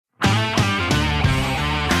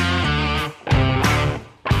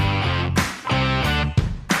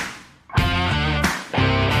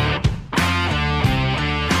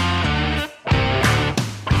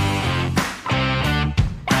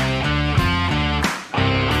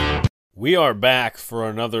We are back for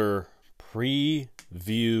another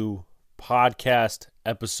preview podcast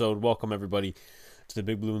episode. Welcome, everybody, to the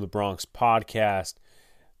Big Blue in the Bronx podcast.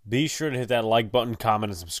 Be sure to hit that like button,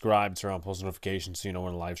 comment, and subscribe. Turn on post notifications so you know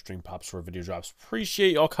when a live stream pops or a video drops.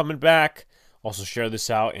 Appreciate y'all coming back. Also, share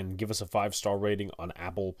this out and give us a 5-star rating on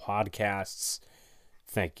Apple Podcasts.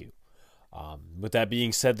 Thank you. With that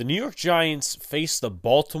being said, the New York Giants face the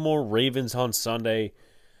Baltimore Ravens on Sunday.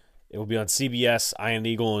 It will be on CBS. Ian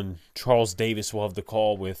Eagle and Charles Davis will have the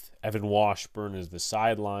call with Evan Washburn as the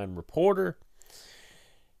sideline reporter.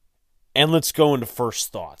 And let's go into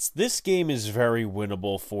first thoughts. This game is very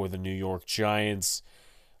winnable for the New York Giants,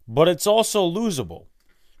 but it's also losable.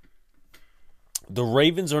 The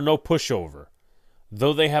Ravens are no pushover.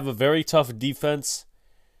 Though they have a very tough defense,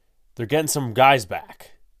 they're getting some guys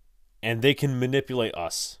back. And they can manipulate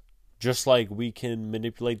us, just like we can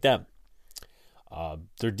manipulate them.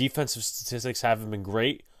 Their defensive statistics haven't been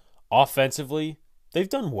great. Offensively, they've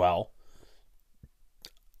done well.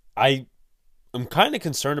 I am kind of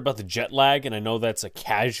concerned about the jet lag, and I know that's a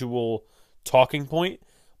casual talking point,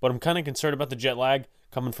 but I'm kind of concerned about the jet lag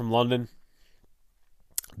coming from London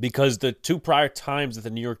because the two prior times that the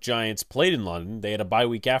New York Giants played in London, they had a bye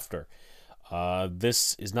week after.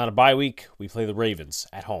 This is not a bye week. We play the Ravens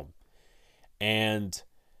at home. And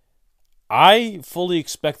I fully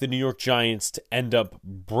expect the New York Giants to end up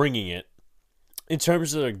bringing it in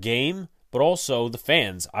terms of their game, but also the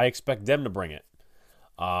fans. I expect them to bring it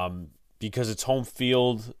because it's home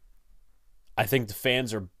field. I think the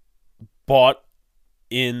fans are bought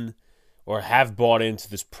in or have bought into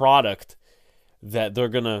this product that they're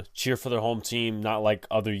going to cheer for their home team, not like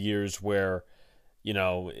other years where, you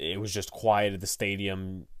know, it was just quiet at the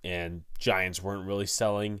stadium and Giants weren't really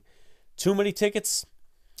selling too many tickets.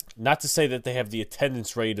 Not to say that they have the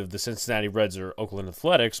attendance rate of the Cincinnati Reds or Oakland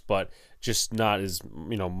Athletics, but just not as,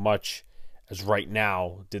 much as right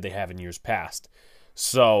now did they have in years past.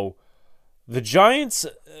 So the Giants,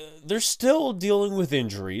 they're still dealing with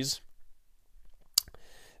injuries.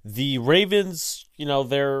 The Ravens,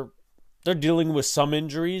 they're dealing with some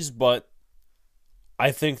injuries, but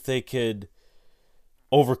I think they could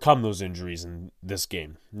overcome those injuries in this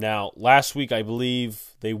game. Now, last week, I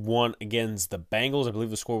believe they won against the Bengals. I believe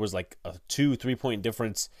the score was like a 2-3-point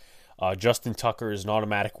difference. Justin Tucker is an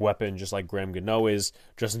automatic weapon, just like Graham Gano is.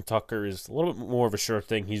 Justin Tucker is a little bit more of a sure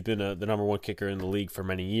thing. He's been the number one kicker in the league for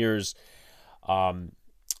many years.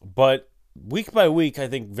 But week by week, I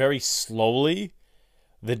think very slowly,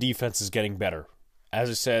 the defense is getting better. As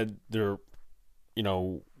I said, they're,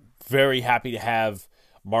 very happy to have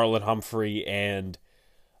Marlon Humphrey and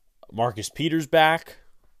Marcus Peters back.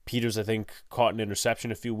 Peters, I think, caught an interception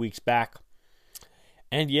a few weeks back.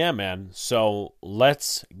 And yeah, man. So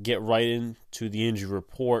let's get right into the injury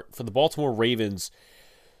report. For the Baltimore Ravens,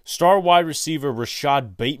 star wide receiver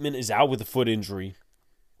Rashad Bateman is out with a foot injury.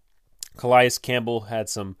 Calais Campbell had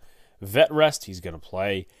some vet rest. He's going to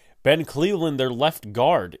play. Ben Cleveland, their left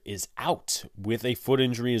guard, is out with a foot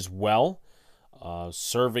injury as well.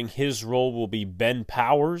 Serving his role will be Ben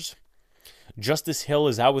Powers. Justice Hill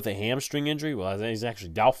is out with a hamstring injury. Well, he's actually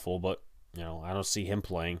doubtful, but, I don't see him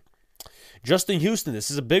playing. Justin Houston,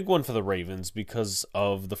 this is a big one for the Ravens because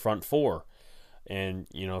of the front four. And,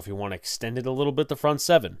 if you want to extend it a little bit, the front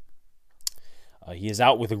seven. He is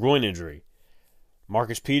out with a groin injury.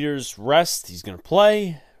 Marcus Peters, rest. He's going to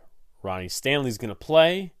play. Ronnie Stanley's going to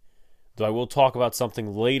play. Though I will talk about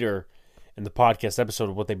something later in the podcast episode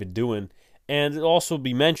of what they've been doing. And it'll also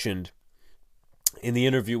be mentioned in the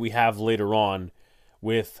interview we have later on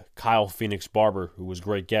with Kyle Phoenix Barber, who was a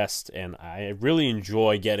great guest, and I really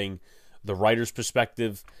enjoy getting the writer's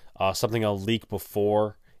perspective. Something I'll leak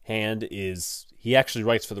beforehand is he actually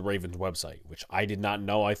writes for the Ravens website, which I did not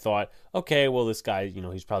know. I thought, okay, well, this guy,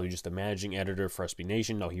 he's probably just a managing editor for SB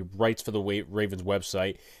Nation. No, he writes for the Ravens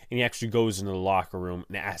website, and he actually goes into the locker room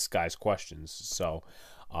and asks guys questions. So,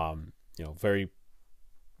 very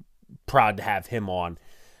proud to have him on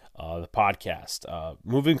the podcast.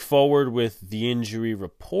 Moving forward with the injury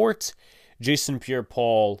report, Jason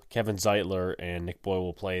Pierre-Paul, Kevin Zeitler, and Nick Boyle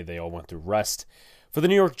will play. They all went through rest. For the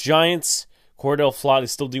New York Giants, Cordell Flott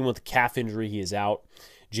is still dealing with a calf injury. He is out.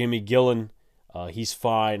 Jamie Gillen, he's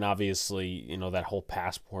fine. Obviously, that whole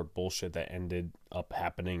passport bullshit that ended up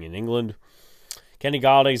happening in England. Kenny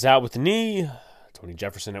Galladay's out with the knee. Tony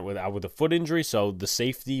Jefferson out with a foot injury, so the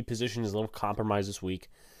safety position is a little compromised this week.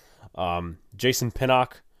 Jason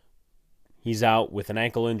Pinnock, he's out with an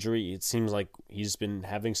ankle injury. It seems like he's been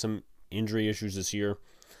having some injury issues this year.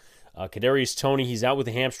 Kadarius Toney, he's out with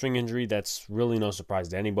a hamstring injury. That's really no surprise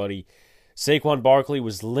to anybody. Saquon Barkley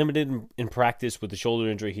was limited in practice with the shoulder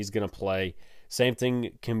injury. He's going to play. Same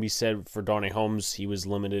thing can be said for Darnay Holmes. He was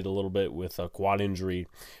limited a little bit with a quad injury.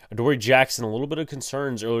 Adoree Jackson, a little bit of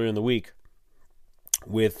concerns earlier in the week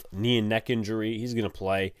with knee and neck injury. He's going to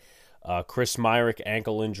play. Chris Myrick,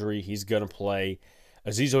 ankle injury. He's going to play.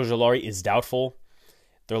 Azeez Ojulari is doubtful.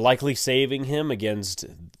 They're likely saving him against,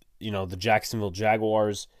 the Jacksonville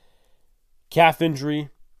Jaguars. Calf injury.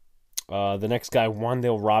 The next guy,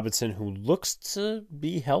 Wan'Dale Robinson, who looks to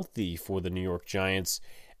be healthy for the New York Giants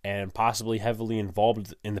and possibly heavily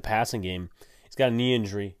involved in the passing game. He's got a knee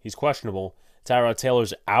injury. He's questionable. Tyrod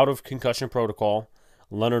Taylor's out of concussion protocol.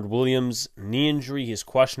 Leonard Williams, knee injury. He's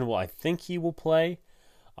questionable. I think he will play.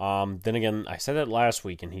 Then again, I said that last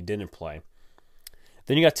week, and he didn't play.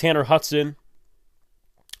 Then you got Tanner Hudson,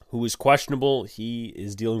 who is questionable. He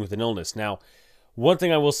is dealing with an illness. Now, one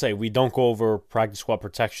thing I will say, we don't go over practice squad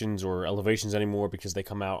protections or elevations anymore because they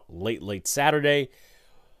come out late Saturday.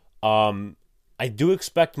 I do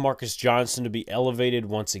expect Marcus Johnson to be elevated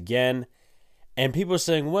once again. And people are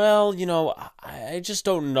saying, well, I just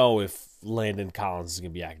don't know if Landon Collins is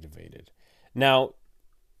going to be activated. Now,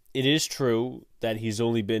 it is true that he's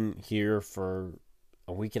only been here for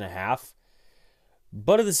a week and a half.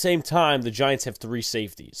 But at the same time, the Giants have 3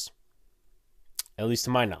 safeties, at least to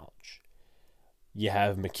my knowledge. You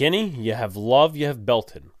have McKinney, you have Love, you have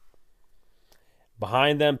Belton.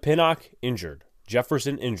 Behind them, Pinnock injured,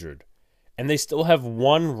 Jefferson injured. And they still have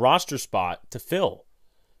 1 roster spot to fill.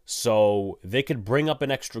 So they could bring up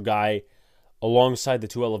an extra guy alongside the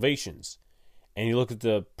 2 elevations. And you look at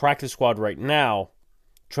the practice squad right now,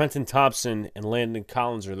 Trenton Thompson and Landon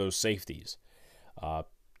Collins are those safeties.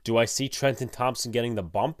 Do I see Trenton Thompson getting the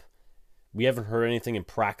bump? We haven't heard anything in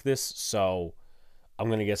practice, so I'm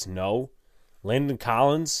going to guess no. Landon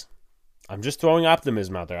Collins, I'm just throwing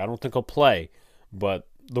optimism out there. I don't think he'll play, but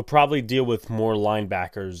they'll probably deal with more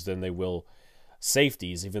linebackers than they will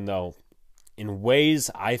safeties, even though in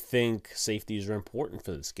ways I think safeties are important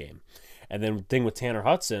for this game. And then the thing with Tanner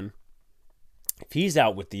Hudson, if he's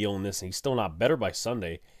out with the illness and he's still not better by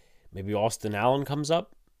Sunday, maybe Austin Allen comes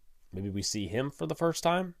up. Maybe we see him for the first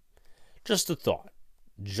time. Just a thought.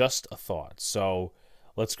 So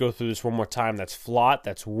let's go through this one more time. That's Flott.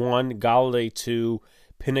 That's 1. Golladay 2.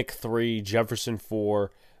 Pinnock 3. Jefferson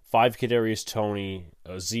 4. 5 Kadarius Toney.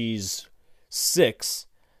 Azeez 6.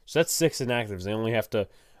 So that's 6 inactives. They only have to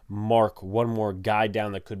mark one more guy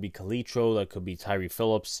down. That could be Kalitro. That could be Tyree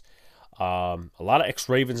Phillips. A lot of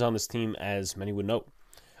ex-Ravens on this team, as many would know.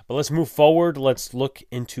 But let's move forward. Let's look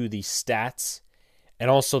into the stats and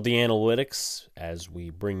also the analytics as we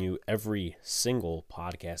bring you every single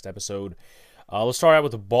podcast episode. Let's start out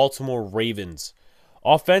with the Baltimore Ravens.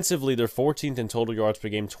 Offensively, they're 14th in total yards per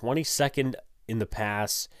game, 22nd in the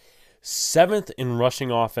pass, 7th in rushing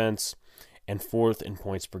offense, and 4th in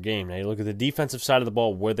points per game. Now you look at the defensive side of the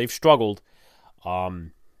ball where they've struggled. They're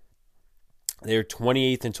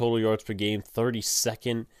 28th in total yards per game,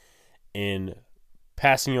 32nd in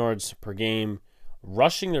passing yards per game.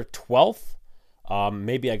 Rushing, they're 12th.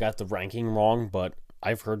 Maybe I got the ranking wrong, but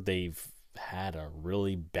I've heard they've had a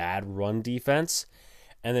really bad run defense.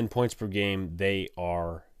 And then points per game, they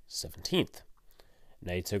are 17th.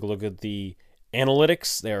 Now you take a look at the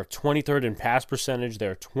analytics. They're 23rd in pass percentage.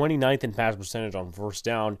 They're 29th in pass percentage on first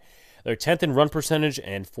down. They're 10th in run percentage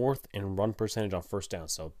and 4th in run percentage on first down.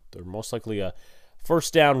 So they're most likely a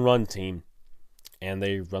first down run team, and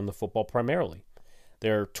they run the football primarily.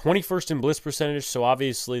 They're 21st in blitz percentage, so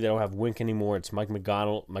obviously they don't have Wink anymore. It's Mike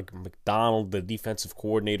Macdonald, the defensive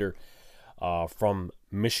coordinator from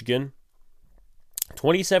Michigan.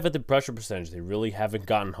 27th in pressure percentage. They really haven't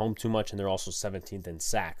gotten home too much, and they're also 17th in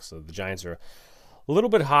sacks. So the Giants are a little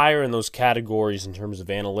bit higher in those categories in terms of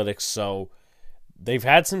analytics. So they've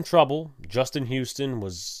had some trouble. Justin Houston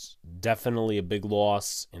was definitely a big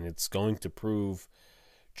loss, and it's going to prove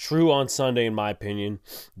true on Sunday, in my opinion.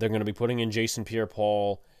 They're going to be putting in Jason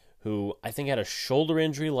Pierre-Paul, who I think had a shoulder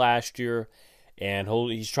injury last year, and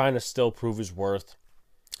he's trying to still prove his worth.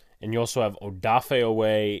 And you also have Odafe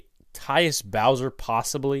Oweh, Tyus Bowser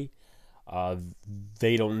possibly.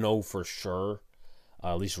 They don't know for sure.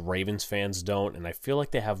 At least Ravens fans don't. And I feel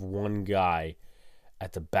like they have one guy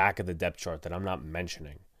at the back of the depth chart that I'm not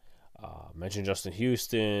mentioning. Mentioned Justin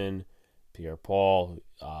Houston, Pierre-Paul.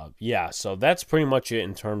 So that's pretty much it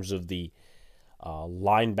in terms of the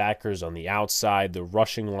linebackers on the outside, the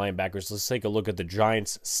rushing linebackers. Let's take a look at the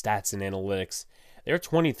Giants' stats and analytics. They're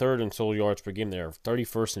 23rd in total yards per game. They're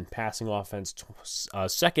 31st in passing offense,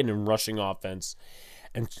 2nd in rushing offense,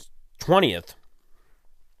 and 20th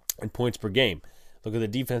in points per game. Look at the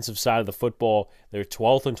defensive side of the football. They're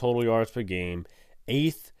 12th in total yards per game,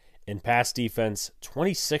 8th In pass defense,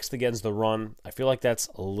 26th against the run. I feel like that's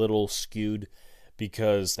a little skewed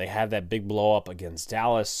because they had that big blow up against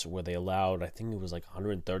Dallas where they allowed, I think it was like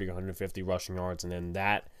 130 or 150 rushing yards, and then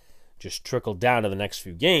that just trickled down to the next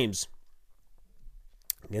few games.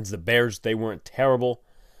 Against the Bears, they weren't terrible.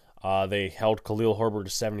 They held Khalil Herbert to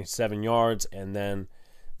 77 yards, and then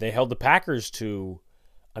they held the Packers to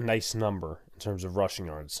a nice number in terms of rushing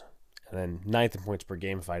yards. And then 9th in points per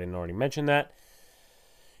game, if I didn't already mention that.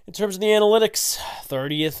 In terms of the analytics,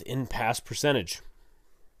 30th in pass percentage.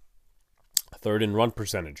 3rd in run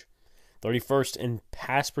percentage. 31st in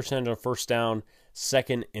pass percentage on first down.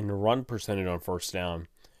 2nd in run percentage on first down.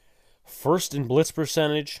 1st in blitz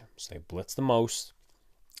percentage, so they blitz the most.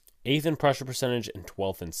 8th in pressure percentage, and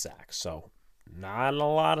 12th in sacks. So not a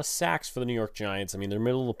lot of sacks for the New York Giants. I mean, they're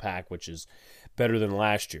middle of the pack, which is better than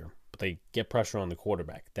last year. But they get pressure on the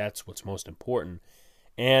quarterback. That's what's most important.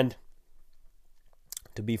 And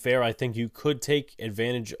to be fair, I think you could take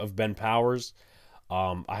advantage of Ben Powers.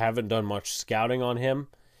 I haven't done much scouting on him.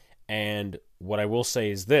 And what I will say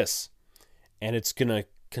is this, and it's going to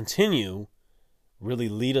continue, really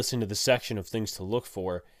lead us into the section of things to look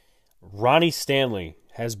for. Ronnie Stanley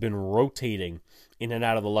has been rotating in and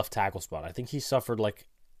out of the left tackle spot. I think he suffered like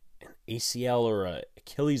an ACL or an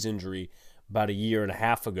Achilles injury about a year and a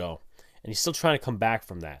half ago, and he's still trying to come back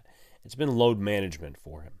from that. It's been load management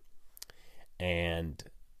for him. And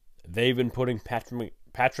they've been putting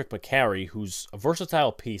Patrick McCary, who's a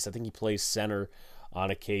versatile piece. I think he plays center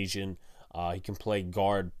on occasion. He can play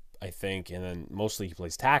guard, I think, and then mostly he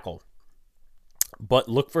plays tackle. But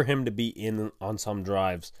look for him to be in on some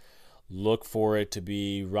drives. Look for it to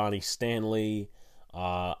be Ronnie Stanley.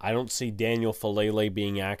 I don't see Daniel Falele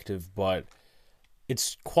being active, but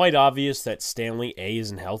it's quite obvious that Stanley, A,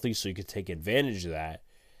 isn't healthy, so you could take advantage of that.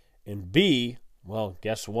 And B, well,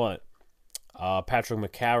 guess what? Patrick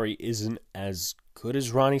McCary isn't as good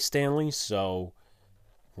as Ronnie Stanley, so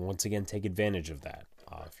once again, take advantage of that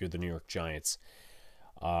if you're the New York Giants.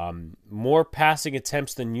 More passing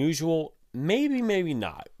attempts than usual? Maybe, maybe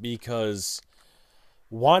not, because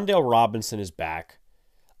Wan'Dale Robinson is back.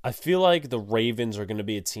 I feel like the Ravens are going to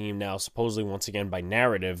be a team now, supposedly, once again, by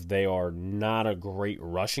narrative, they are not a great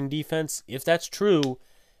rushing defense. If that's true,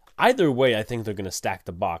 either way, I think they're going to stack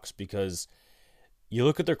the box, because you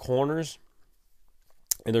look at their corners,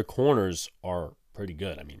 and their corners are pretty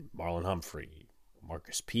good. I mean, Marlon Humphrey,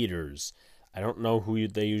 Marcus Peters. I don't know who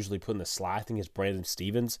they usually put in the slot. I think it's Brandon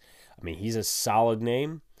Stevens. I mean, he's a solid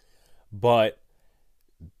name, but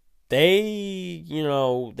they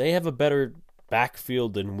have a better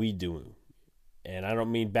backfield than we do. And I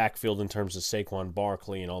don't mean backfield in terms of Saquon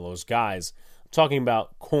Barkley and all those guys. I'm talking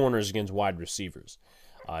about corners against wide receivers.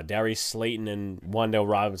 Darius Slayton and Wan'Dale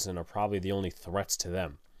Robinson are probably the only threats to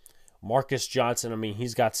them. Marcus Johnson, I mean,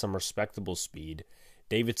 he's got some respectable speed.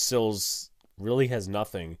 David Sills really has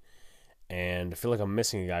nothing. And I feel like I'm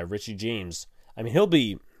missing a guy, Richie James. I mean, he'll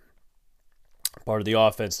be part of the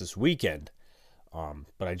offense this weekend.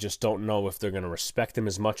 But I just don't know if they're going to respect him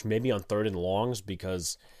as much, maybe on 3rd and longs,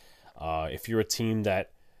 because if you're a team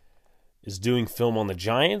that is doing film on the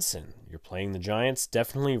Giants and you're playing the Giants,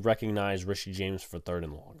 definitely recognize Richie James for 3rd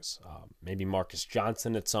and longs. Maybe Marcus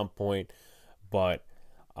Johnson at some point, but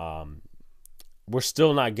we're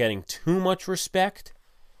still not getting too much respect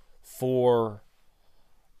for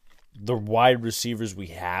the wide receivers we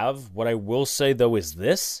have. What I will say, though, is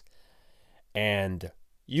this, and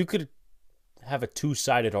you could have a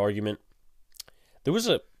two-sided argument. There was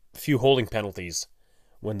a few holding penalties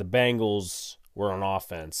when the Bengals were on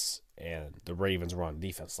offense and the Ravens were on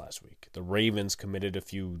defense last week. The Ravens committed a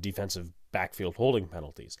few defensive backfield holding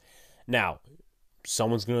penalties. Now,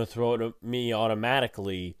 someone's going to throw it at me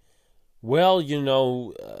automatically. Well,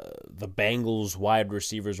 the Bengals wide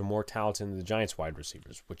receivers are more talented than the Giants wide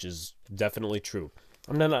receivers, which is definitely true.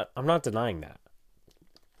 I'm not denying that.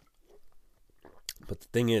 But the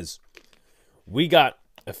thing is, we got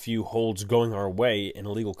a few holds going our way in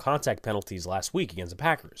illegal contact penalties last week against the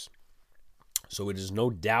Packers. So it is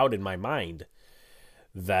no doubt in my mind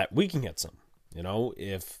that we can get some.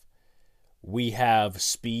 If we have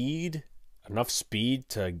enough speed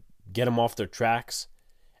to get them off their tracks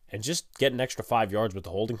and just get an extra 5 yards with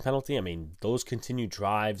the holding penalty, I mean, those continued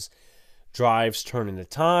drives turn into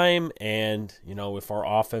time. And, if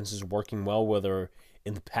our offense is working well, whether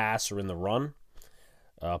in the pass or in the run,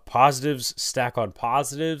 positives stack on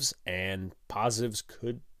positives, and positives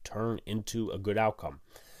could turn into a good outcome.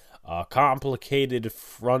 Complicated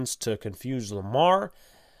fronts to confuse Lamar.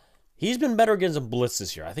 He's been better against a blitz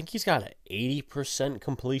this year. I think he's got an 80%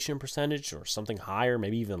 completion percentage or something higher,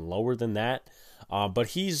 maybe even lower than that. But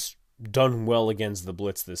he's done well against the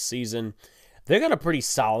blitz this season. They got a pretty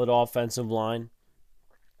solid offensive line.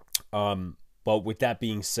 But with that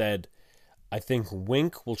being said, I think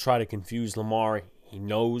Wink will try to confuse Lamar. He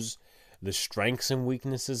knows the strengths and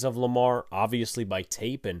weaknesses of Lamar, obviously by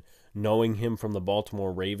tape and knowing him from the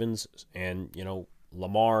Baltimore Ravens. And,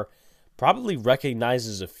 Lamar probably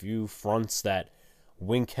recognizes a few fronts that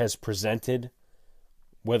Wink has presented,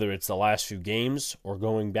 whether it's the last few games or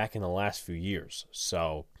going back in the last few years.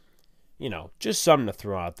 So, just something to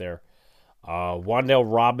throw out there. Wan'Dale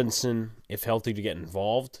Robinson, if healthy, to get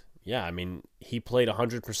involved. Yeah, he played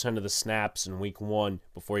 100% of the snaps in week 1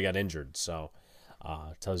 before he got injured. So,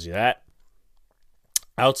 tells you that.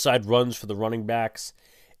 Outside runs for the running backs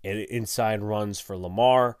and inside runs for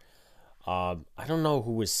Lamar. I don't know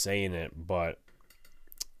who was saying it, but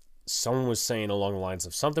someone was saying along the lines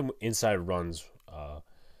of something inside runs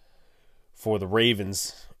for the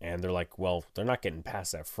Ravens, and they're like, well, they're not getting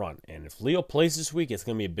past that front. And if Leo plays this week, it's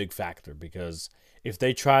going to be a big factor, because if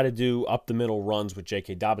they try to do up-the-middle runs with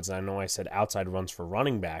J.K. Dobbins, and I know I said outside runs for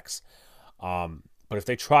running backs, but if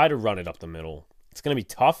they try to run it up the middle, it's going to be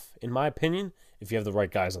tough, in my opinion, if you have the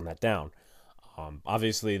right guys on that down.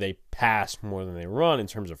 Obviously, they pass more than they run in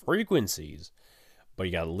terms of frequencies, but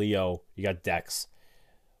you got Leo, you got Dex.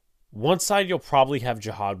 One side, you'll probably have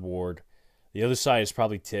Jihad Ward. The other side is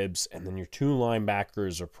probably Tibbs, and then your two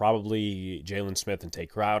linebackers are probably Jalen Smith and Tay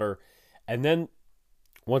Crowder. And then,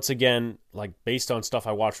 once again, based on stuff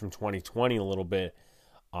I watched from 2020 a little bit,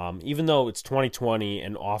 even though it's 2020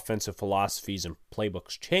 and offensive philosophies and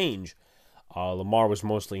playbooks change, Lamar was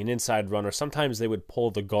mostly an inside runner. Sometimes they would pull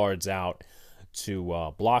the guards out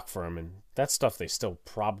to block for him, and that's stuff they still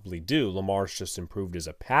probably do. Lamar's just improved as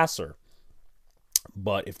a passer.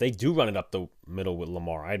 But if they do run it up the middle with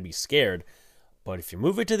Lamar, I'd be scared. But if you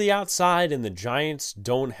move it to the outside and the Giants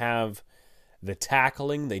don't have the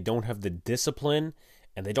tackling, they don't have the discipline,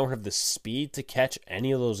 and they don't have the speed to catch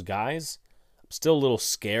any of those guys, I'm still a little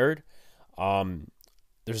scared.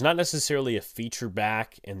 There's not necessarily a feature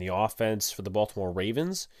back in the offense for the Baltimore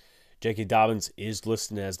Ravens. J.K. Dobbins is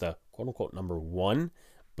listed as the quote-unquote number 1.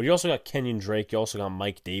 But you also got Kenyon Drake. You also got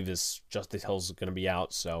Mike Davis. Justice Hill's going to be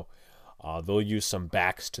out, so they'll use some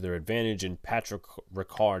backs to their advantage. And Patrick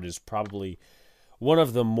Ricard is probably one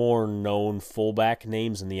of the more known fullback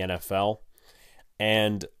names in the NFL.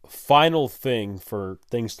 And final thing for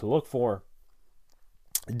things to look for,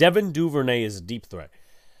 Devin Duvernay is a deep threat.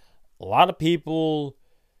 A lot of people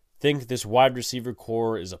think this wide receiver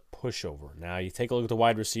core is a pushover. Now, you take a look at the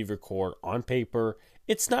wide receiver core on paper,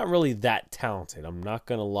 it's not really that talented. I'm not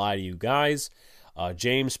going to lie to you guys.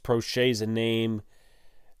 James Prochet's a name.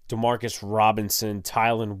 Demarcus Robinson,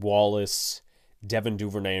 Tylan Wallace, Devin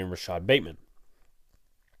Duvernay, and Rashad Bateman.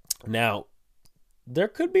 Now, there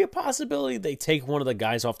could be a possibility they take one of the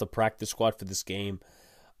guys off the practice squad for this game.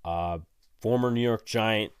 Former New York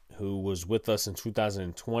Giant, who was with us in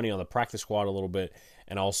 2020 on the practice squad a little bit,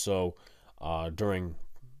 and also during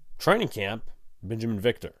training camp, Benjamin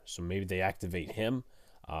Victor. So maybe they activate him.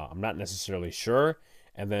 I'm not necessarily sure.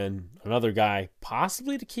 And then another guy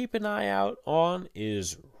possibly to keep an eye out on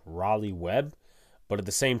is Raleigh Webb. But at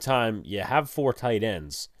the same time, you have 4 tight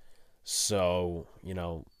ends. So,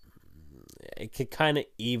 it could kind of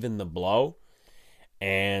even the blow.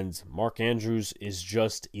 And Mark Andrews is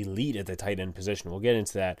just elite at the tight end position. We'll get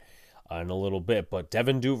into that in a little bit. But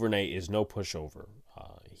Devin Duvernay is no pushover.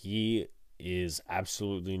 He is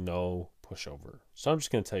absolutely no pushover. So I'm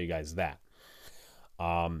just going to tell you guys that.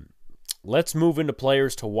 Let's move into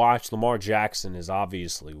players to watch. Lamar Jackson is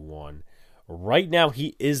obviously one. Right now,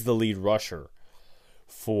 he is the lead rusher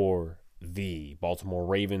for the Baltimore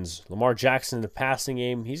Ravens. Lamar Jackson in the passing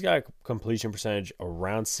game, he's got a completion percentage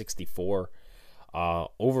around 64.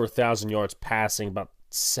 Over 1,000 yards passing, about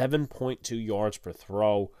 7.2 yards per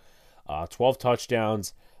throw. 12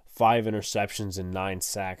 touchdowns, 5 interceptions, and 9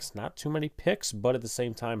 sacks. Not too many picks, but at the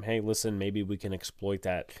same time, hey, listen, maybe we can exploit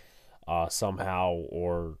that somehow,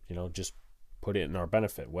 or just put it in our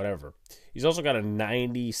benefit, whatever. He's also got a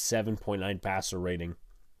 97.9 passer rating.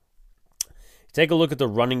 Take a look at the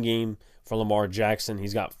running game for Lamar Jackson.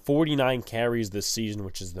 He's got 49 carries this season,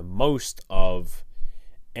 which is the most of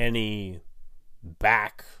any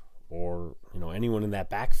back or anyone in that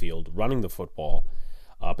backfield running the football.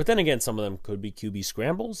 But then again, some of them could be QB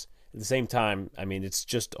scrambles. At the same time, it's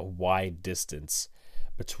just a wide distance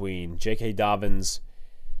between J.K. Dobbins,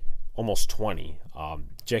 almost 20,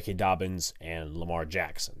 J.K. Dobbins and Lamar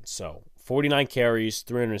Jackson. So 49 carries,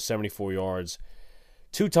 374 yards,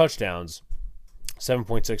 2 touchdowns,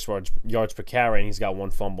 7.6 yards per carry, and he's got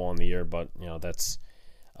 1 fumble on the year, but that's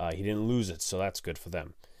he didn't lose it, so that's good for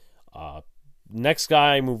them. Next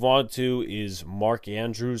guy I move on to is Mark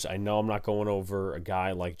Andrews. I know I'm not going over a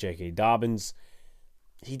guy like J.K. Dobbins.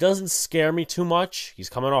 He doesn't scare me too much. He's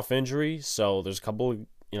coming off injury, so there's a couple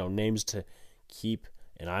of names to keep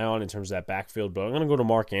an eye on in terms of that backfield. But I'm going to go to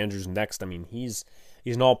Mark Andrews next. I mean, he's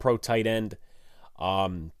an all-pro tight end,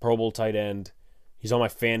 Pro Bowl tight end. He's on my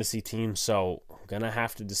fantasy team, so I'm going to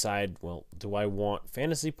have to decide, well, do I want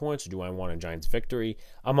fantasy points or do I want a Giants victory?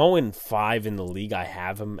 I'm 0-5 in the league. I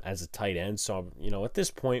have him as a tight end, so, at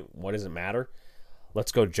this point, what does it matter?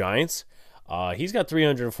 Let's go Giants. He's got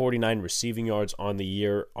 349 receiving yards on the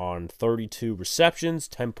year on 32 receptions,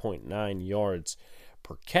 10.9 yards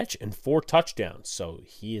per catch, and 4 touchdowns. So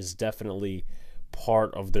he is definitely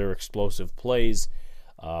part of their explosive plays.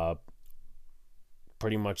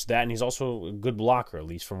 Pretty much that, and he's also a good blocker, at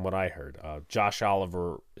least from what I heard. Josh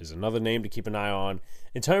Oliver is another name to keep an eye on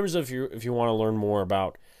in terms of if you want to learn more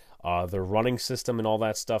about their running system and all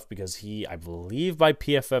that stuff, because he, I believe by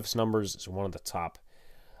PFF's numbers, is one of the top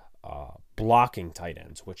blocking tight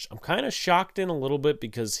ends, which I'm kind of shocked in a little bit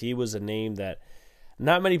because he was a name that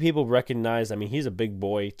not many people recognize. I mean, he's a big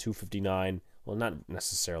boy, 259. Well, not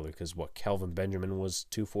necessarily because Kelvin Benjamin was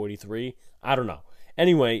 243. I don't know.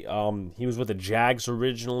 Anyway, he was with the Jags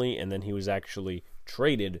originally, and then he was actually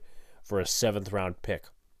traded for a 7th-round pick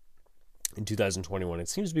in 2021. It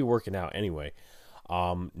seems to be working out anyway.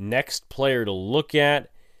 Next player to look at,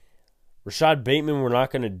 Rashad Bateman we're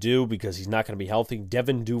not going to do because he's not going to be healthy.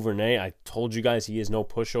 Devin Duvernay, I told you guys he is no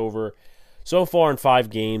pushover. So far in 5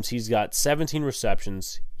 games, he's got 17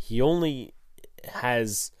 receptions. He only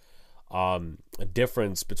has a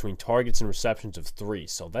difference between targets and receptions of 3,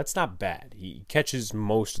 so that's not bad. He catches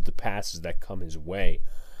most of the passes that come his way.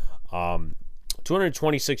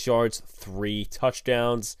 226 yards, 3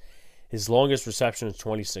 touchdowns. His longest reception is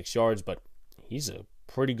 26 yards, but he's a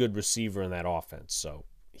pretty good receiver in that offense, so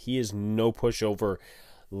he is no pushover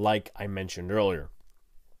like I mentioned earlier.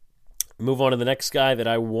 Move on to the next guy that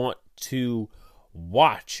I want to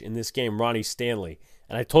watch in this game, Ronnie Stanley.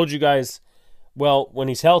 And I told you guys, well, when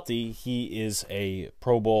he's healthy, he is a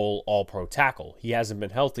Pro Bowl All-Pro tackle. He hasn't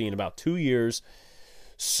been healthy in about 2 years,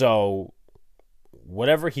 so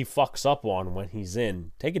whatever he fucks up on when he's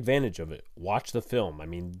in, take advantage of it. Watch the film. I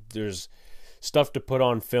mean, there's stuff to put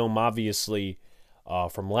on film, obviously,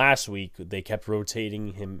 from last week. They kept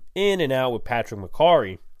rotating him in and out with Patrick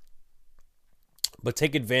McCarry, but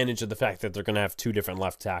take advantage of the fact that they're going to have 2 different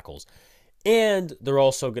left tackles. And they're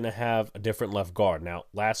also going to have a different left guard. Now,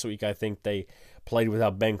 last week I think they played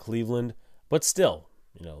without Ben Cleveland, but still,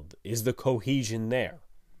 is the cohesion there?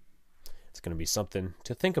 It's going to be something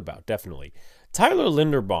to think about, definitely. Tyler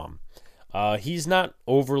Linderbaum, he's not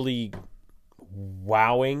overly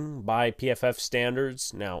wowing by PFF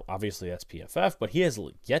standards. Now, obviously that's PFF, but he has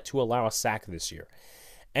yet to allow a sack this year.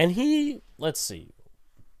 And let's see,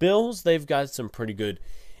 Bills, they've got some pretty good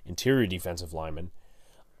interior defensive linemen.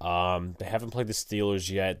 They haven't played the Steelers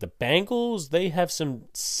yet. The Bengals, they have some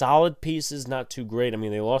solid pieces, not too great. I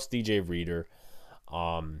mean, they lost DJ Reader.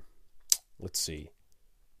 Let's see.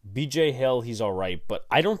 BJ Hill, he's all right, but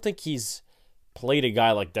I don't think he's played a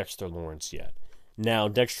guy like Dexter Lawrence yet. Now,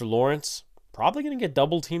 Dexter Lawrence, probably going to get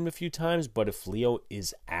double-teamed a few times, but if Leo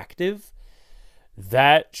is active,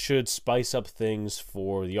 that should spice up things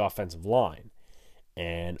for the offensive line.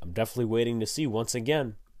 And I'm definitely waiting to see, once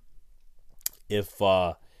again, if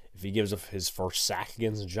he gives up his first sack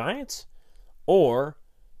against the Giants, or,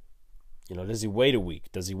 does he wait a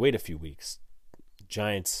week? Does he wait a few weeks?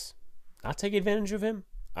 Giants not take advantage of him?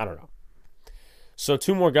 I don't know. So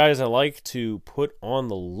 2 more guys I like to put on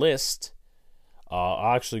the list.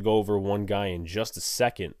 I'll actually go over one guy in just a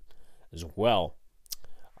second as well.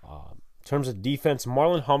 In terms of defense,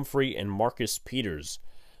 Marlon Humphrey and Marcus Peters.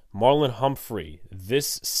 Marlon Humphrey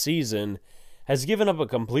this season has given up a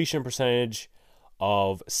completion percentage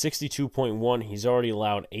of 62.1. He's already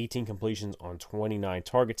allowed 18 completions on 29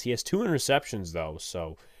 targets. He has 2 interceptions, though,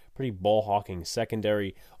 so pretty ball-hawking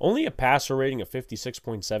secondary. Only a passer rating of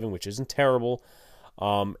 56.7, which isn't terrible.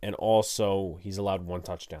 And also, he's allowed 1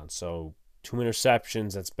 touchdown. So 2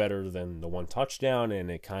 interceptions, that's better than the 1 touchdown,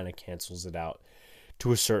 and it kind of cancels it out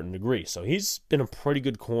to a certain degree. So he's been a pretty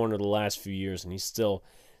good corner the last few years, and he's still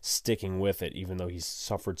sticking with it, even though he's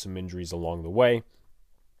suffered some injuries along the way.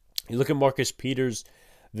 You look at Marcus Peters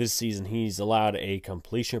this season, he's allowed a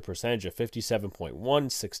completion percentage of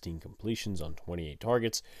 57.1, 16 completions on 28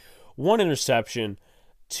 targets, 1 interception,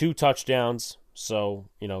 2 touchdowns. So,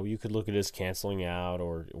 you could look at his canceling out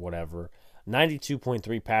or whatever.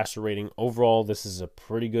 92.3 passer rating. Overall, this is a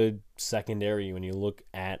pretty good secondary when you look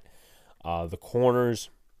at the corners.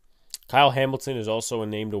 Kyle Hamilton is also a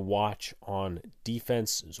name to watch on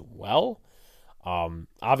defense as well.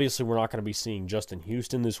 Obviously, we're not going to be seeing Justin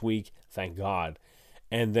Houston this week, thank God.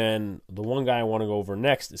 And then the one guy I want to go over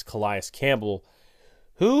next is Calais Campbell,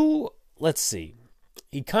 who, let's see,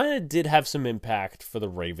 he kind of did have some impact for the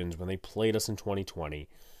Ravens when they played us in 2020,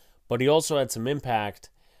 but he also had some impact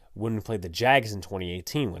when we played the Jags in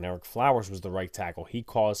 2018 when Eric Flowers was the right tackle. He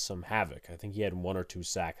caused some havoc. I think he had 1 or 2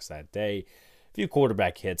 sacks that day, a few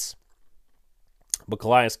quarterback hits. But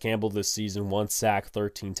Calais Campbell this season, 1 sack,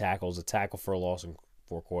 13 tackles, a tackle for a loss, and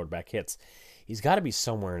 4 quarterback hits. He's got to be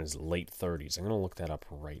somewhere in his late 30s. I'm going to look that up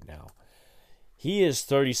right now. He is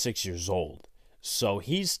 36 years old, so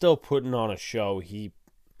he's still putting on a show. He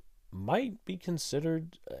might be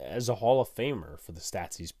considered as a Hall of Famer for the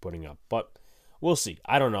stats he's putting up, but we'll see.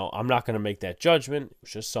 I don't know. I'm not going to make that judgment. It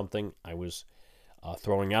was just something I was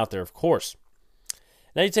throwing out there, of course.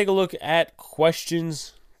 Now you take a look at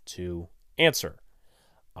questions to answer.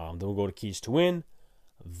 Then we'll go to Keys to Win,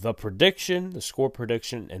 the prediction, the score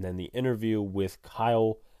prediction, and then the interview with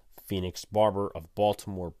Kyle Phoenix Barber of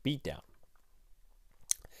Baltimore Beatdown.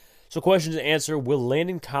 So questions to answer, will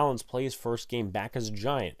Landon Collins play his first game back as a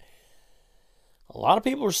Giant? A lot of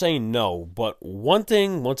people are saying no, but one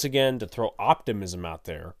thing, once again, to throw optimism out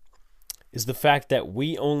there, is the fact that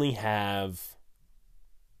we only have,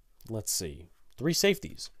 3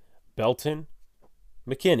 safeties. Belton,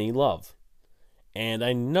 McKinney, Love. And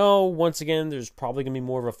I know, once again, there's probably going to be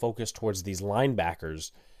more of a focus towards these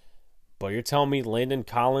linebackers, but you're telling me Landon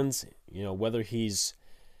Collins, whether he's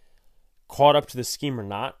caught up to the scheme or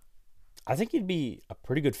not, I think he'd be a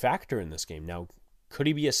pretty good factor in this game. Now, could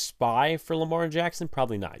he be a spy for Lamar Jackson?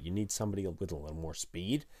 Probably not. You need somebody with a little more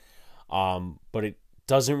speed. But it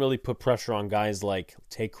doesn't really put pressure on guys like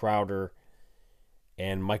Tay Crowder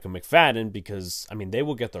and Micah McFadden because, they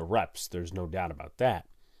will get the reps. There's no doubt about that.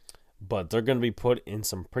 But they're going to be put in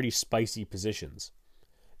some pretty spicy positions.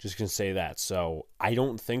 Just going to say that. So I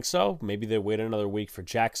don't think so. Maybe they wait another week for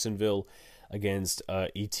Jacksonville against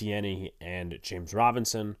Etienne and James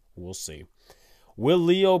Robinson. We'll see. Will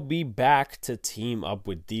Leo be back to team up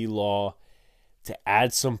with D-Law to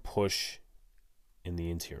add some push in the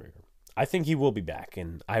interior? I think he will be back,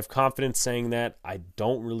 and I have confidence saying that. I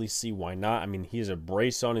don't really see why not. He has a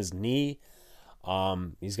brace on his knee.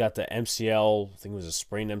 He's got the MCL. I think it was a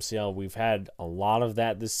sprained MCL. We've had a lot of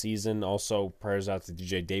that this season. Also, prayers out to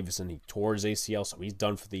DJ Davison. He tore his ACL, so he's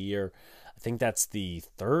done for the year. I think that's the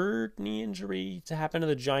 3rd knee injury to happen to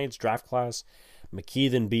the Giants draft class.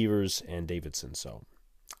 McKeithen, Beavers, and Davidson. So,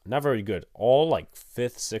 not very good. All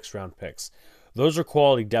 5th, 6th round picks. Those are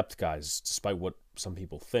quality depth guys, despite what some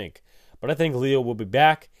people think. But I think Leo will be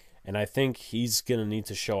back, and I think he's going to need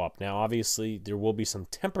to show up. Now, obviously, there will be some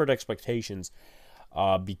tempered expectations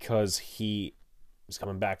because he is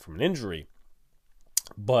coming back from an injury.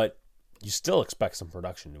 But you still expect some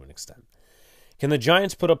production to an extent. Can the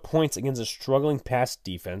Giants put up points against a struggling pass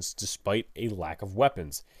defense despite a lack of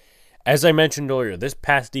weapons? As I mentioned earlier, this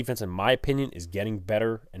pass defense, in my opinion, is getting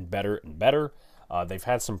better and better and better. They've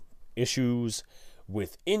had some issues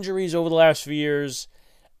with injuries over the last few years,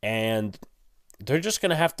 and they're just going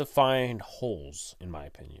to have to find holes, in my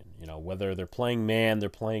opinion. Whether they're playing man, they're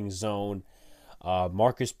playing zone.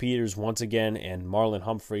 Marcus Peters, once again, and Marlon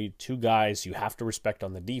Humphrey, 2 guys you have to respect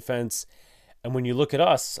on the defense. And when you look at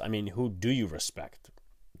us, who do you respect?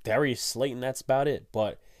 Darius Slayton, that's about it.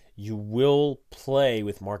 But you will play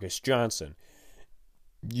with Marcus Johnson.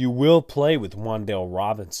 You will play with Wan'Dale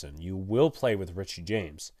Robinson. You will play with Richie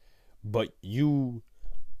James. But you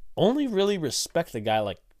only really respect a guy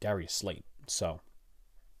like Darius Slayton. So,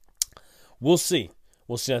 we'll see.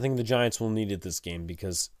 We'll see. I think the Giants will need it this game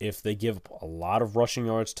because if they give a lot of rushing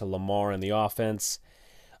yards to Lamar and the offense,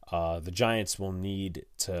 the Giants will need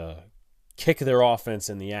to kick their offense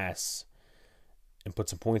in the ass and put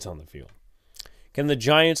some points on the field. Can the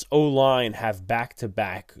Giants' O-line have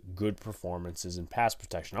back-to-back good performances in pass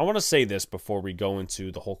protection? I want to say this before we go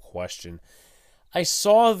into the whole question. I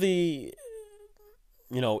saw the,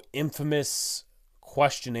 infamous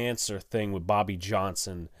question-answer thing with Bobby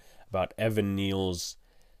Johnson about Evan Neal's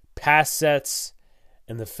pass sets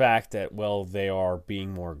and the fact that, they are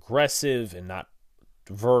being more aggressive and not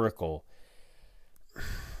vertical.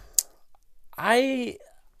 I'm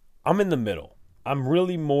in the middle. I'm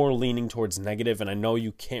really more leaning towards negative, and I know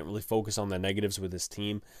you can't really focus on the negatives with this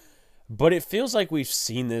team, but it feels like we've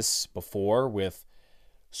seen this before with,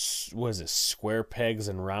 square pegs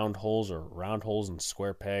and round holes, or round holes and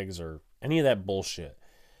square pegs, or any of that bullshit.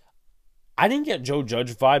 I didn't get Joe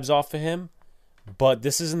Judge vibes off of him, but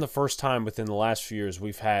this isn't the first time within the last few years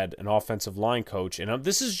we've had an offensive line coach, and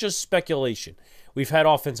this is just speculation. We've had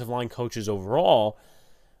offensive line coaches overall,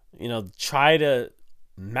 try to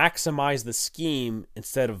maximize the scheme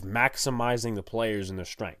instead of maximizing the players and their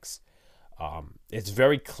strengths. It's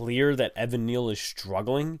very clear that Evan Neal is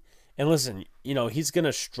struggling. And listen, he's going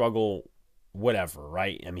to struggle whatever,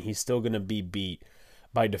 right? I mean, he's still going to be beat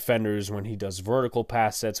by defenders when he does vertical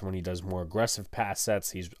pass sets, when he does more aggressive pass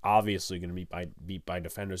sets. He's obviously going to be beat by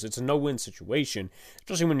defenders. It's a no-win situation,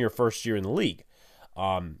 especially when you're first year in the league.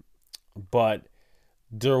 But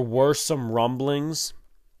there were some rumblings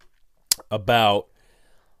about,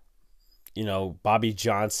 Bobby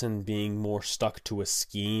Johnson being more stuck to a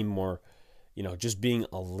scheme, or, just being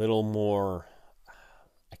a little more,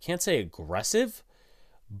 I can't say aggressive,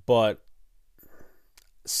 but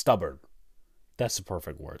stubborn. That's the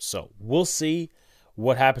perfect word. So we'll see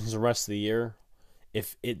what happens the rest of the year.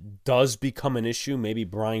 If it does become an issue, maybe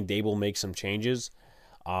Brian Daboll makes some changes.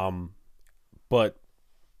 But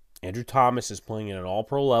Andrew Thomas is playing at an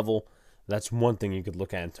all-pro level. That's one thing you could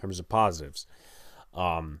look at in terms of positives.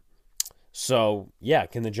 So, yeah,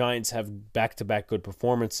 can the Giants have back-to-back good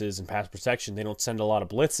performances in pass protection? They don't send a lot of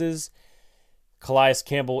blitzes. Calais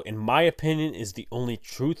Campbell, in my opinion, is the only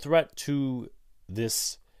true threat to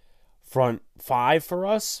this front five for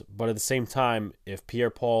us. But at the same time, if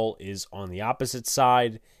Pierre-Paul is on the opposite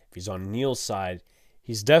side, if he's on Neal's side,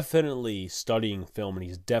 he's definitely studying film and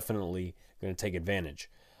he's definitely going to take advantage.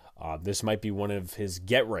 This might be one of his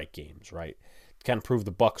get-right games, right? To kind of prove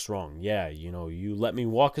the Bucs wrong. Yeah, you let me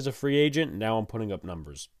walk as a free agent, and now I'm putting up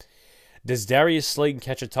numbers. Does Darius Slayton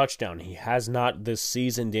catch a touchdown? He has not this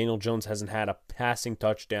season. Daniel Jones hasn't had a passing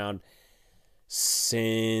touchdown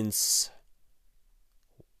since...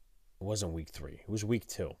 It wasn't week 3. It was week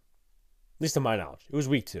 2. At least to my knowledge. It was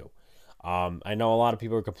week 2. I know a lot of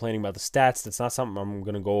people are complaining about the stats. That's not something I'm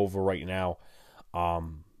going to go over right now.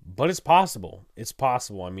 But it's possible. It's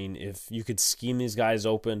possible. I mean, if you could scheme these guys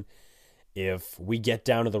open, if we get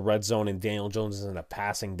down to the red zone and Daniel Jones isn't a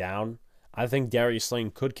passing down, I think Darius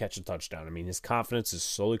Slayton could catch a touchdown. I mean, his confidence has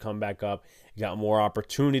slowly come back up. He got more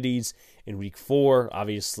opportunities in week 4.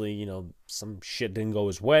 Obviously, some shit didn't go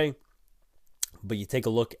his way. But you take a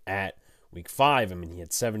look at week 5. I mean, he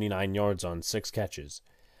had 79 yards on 6 catches.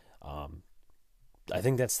 I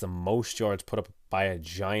think that's the most yards put up by a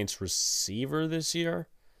Giants receiver this year.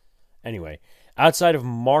 Anyway, outside of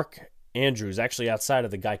Mark Andrews, actually outside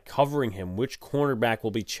of the guy covering him, which cornerback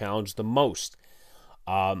will be challenged the most?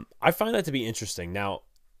 I find that to be interesting. Now,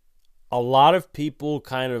 a lot of people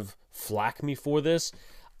kind of flack me for this.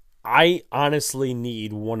 I honestly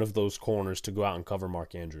need one of those corners to go out and cover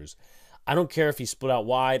Mark Andrews. I don't care if he's split out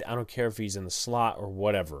wide. I don't care if he's in the slot or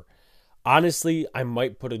whatever. Honestly, I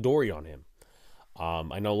might put Adoree on him.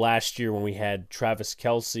 I know last year when we had Travis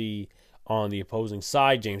Kelce on the opposing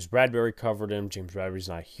side, James Bradbury covered him. James Bradbury's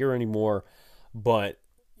not here anymore. But,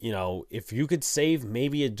 if you could save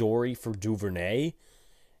maybe Adoree for Duvernay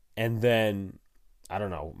and then, I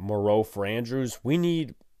don't know, Moreau for Andrews, we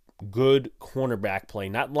need good cornerback play,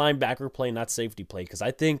 not linebacker play, not safety play, because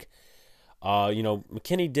I think,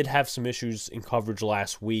 McKinney did have some issues in coverage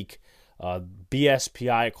last week.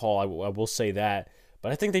 BSPI call, I will say that.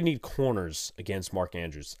 But I think they need corners against Mark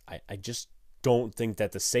Andrews. I just don't think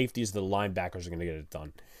that the safeties of the linebackers are going to get it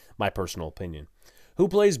done. My personal opinion. Who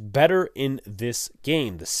plays better in this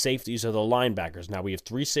game? The safeties or the linebackers? Now, we have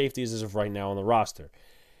 3 safeties as of right now on the roster.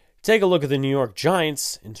 Take a look at the New York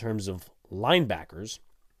Giants in terms of linebackers.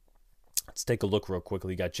 Let's take a look real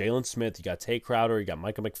quickly. You got Jalen Smith, you got Tay Crowder, you got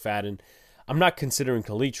Micah McFadden. I'm not considering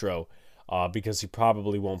Calitro because he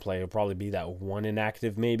probably won't play. He'll probably be that one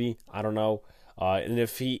inactive maybe. I don't know. And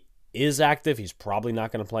if he is active, he's probably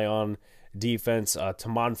not going to play on defense.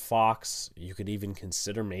 Tamon Fox, you could even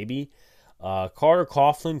consider maybe. Carter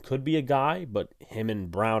Coughlin could be a guy, but him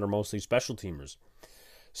and Brown are mostly special teamers.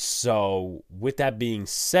 So with that being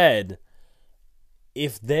said,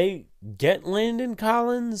 if they get Landon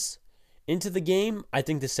Collins into the game, I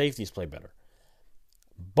think the safeties play better.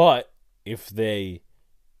 But if they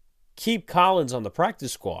keep Collins on the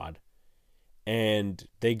practice squad and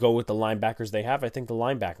they go with the linebackers they have, I think the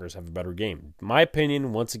linebackers have a better game. My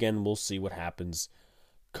opinion, once again, we'll see what happens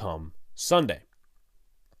come Sunday.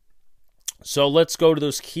 So let's go to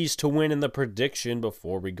those keys to win in the prediction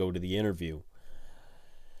before we go to the interview.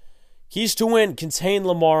 Keys to win: contain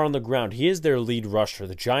Lamar on the ground. He is their lead rusher.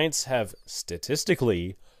 The Giants have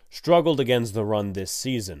statistically struggled against the run this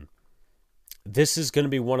season. This is going to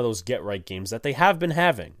be one of those get-right games that they have been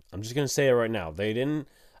having. I'm just going to say it right now. They didn't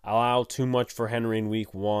allow too much for Henry in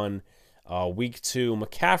week 1. Week 2,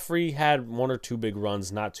 McCaffrey had 1 or 2 big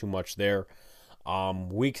runs, not too much there.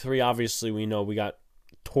 Week 3, obviously, we know we got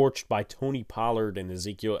torched by Tony Pollard and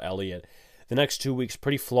Ezekiel Elliott. The next 2 weeks,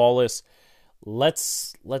 pretty flawless.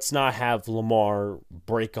 let's not have Lamar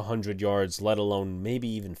break 100 yards, let alone maybe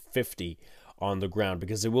even 50 on the ground,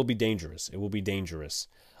 because it will be dangerous. It will be dangerous.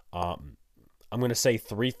 I'm going to say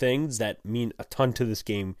three things that mean a ton to this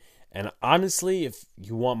game. And honestly, if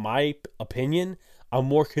you want my opinion, I'm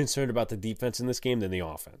more concerned about the defense in this game than the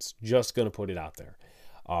offense. Just going to put it out there.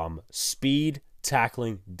 Speed,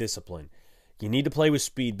 tackling, discipline. You need to play with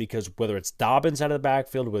speed, because whether it's Dobbins out of the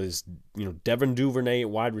backfield, whether it's Devin Duvernay at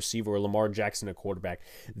wide receiver or Lamar Jackson at quarterback,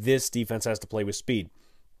 this defense has to play with speed.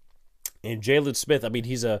 And Jalen Smith, I mean,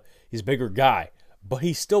 he's a bigger guy, but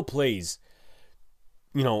he still plays,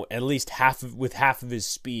 at least half of his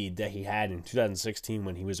speed that he had in 2016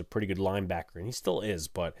 when he was a pretty good linebacker, and he still is,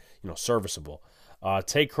 but serviceable.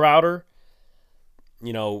 Tay Crowder,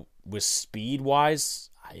 with speed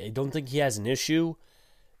wise, I don't think he has an issue.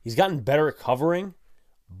 He's gotten better at covering,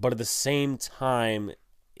 but at the same time,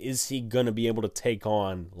 is he going to be able to take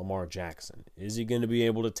on Lamar Jackson? Is he going to be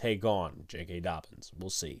able to take on J.K. Dobbins? We'll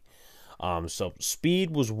see. So speed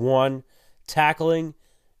was one. Tackling,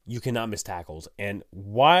 you cannot miss tackles. And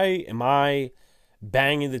why am I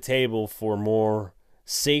banging the table for more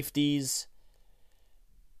safeties,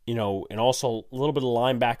 and also a little bit of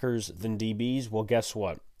linebackers than DBs? Well, guess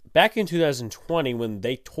what? Back in 2020, when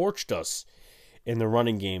they torched us in the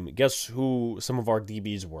running game, guess who some of our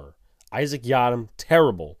DBs were? Isaac Yiadom,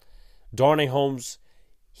 terrible. Darnay Holmes,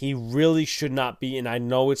 he really should not be, and I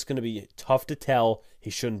know it's going to be tough to tell, he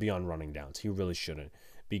shouldn't be on running downs. He really shouldn't,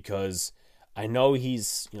 because I know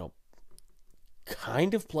he's,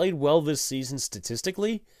 kind of played well this season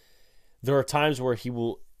statistically. There are times where he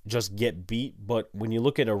will just get beat, but when you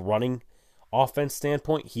look at a running offense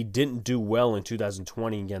standpoint, he didn't do well in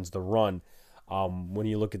 2020 against the run. When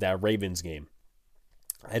you look at that Ravens game,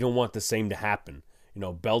 I don't want the same to happen.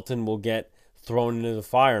 Belton will get thrown into the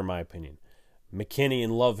fire, in my opinion. McKinney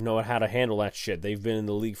and Love know how to handle that shit. They've been in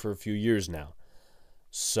the league for a few years now.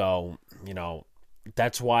 So,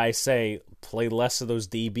 that's why I say play less of those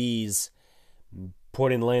DBs.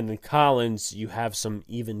 Put in Landon Collins, you have some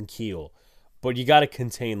even keel. But you got to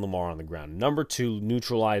contain Lamar on the ground. Number 2,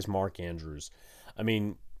 neutralize Mark Andrews. I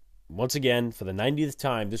mean, once again, for the 90th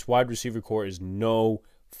time, this wide receiver core is no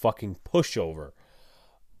fucking pushover.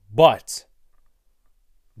 But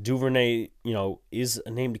Duvernay, is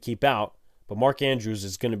a name to keep out. But Mark Andrews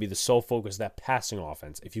is going to be the sole focus of that passing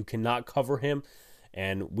offense. If you cannot cover him,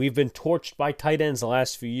 and we've been torched by tight ends the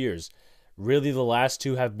last few years. Really, the last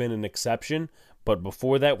two have been an exception. But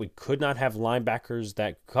before that, we could not have linebackers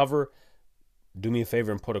that cover. Do me a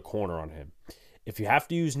favor and put a corner on him. If you have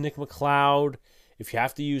to use Nick McLeod, if you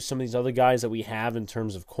have to use some of these other guys that we have in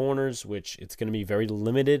terms of corners, which it's going to be very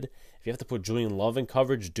limited. If you have to put Julian Love in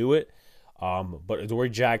coverage, do it. But Adoree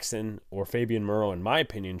Jackson or Fabian Moreau, in my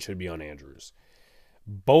opinion, should be on Andrews.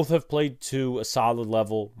 Both have played to a solid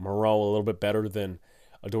level. Moreau a little bit better than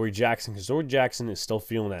Adoree Jackson, because Adoree Jackson is still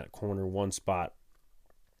feeling that corner one spot.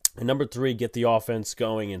 And number 3, get the offense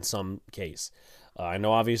going in some case. I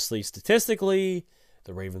know obviously statistically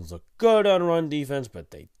the Ravens look good on run defense,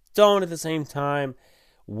 but they don't at the same time.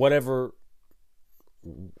 Whatever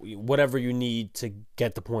you need to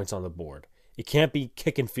get the points on the board. It can't be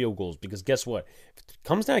kicking field goals, because guess what? If it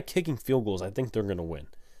comes down to kicking field goals, I think they're going to win.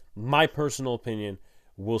 My personal opinion,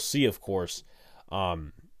 we'll see, of course.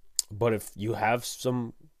 But if you have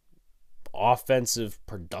some offensive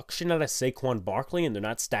production out of Saquon Barkley and they're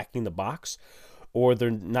not stacking the box, or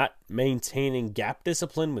they're not maintaining gap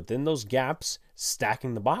discipline within those gaps,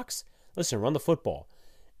 stacking the box, listen, run the football.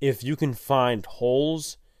 If you can find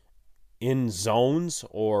holes in zones,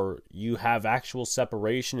 or you have actual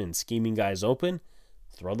separation and scheming guys open,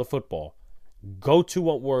 throw the football. Go to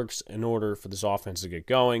what works in order for this offense to get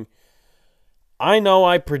going. I know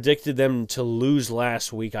I predicted them to lose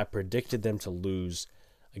last week. I predicted them to lose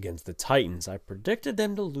against the Titans. I predicted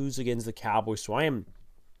them to lose against the Cowboys. So I am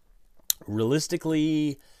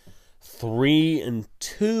realistically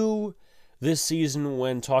 3-2 this season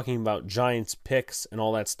when talking about Giants picks and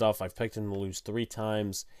all that stuff. I've picked them to lose 3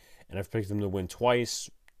 times, and I've picked them to win twice.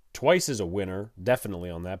 Twice is a winner, definitely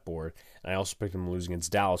on that board. And I also picked them to lose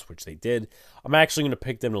against Dallas, which they did. I'm actually going to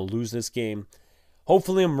pick them to lose this game.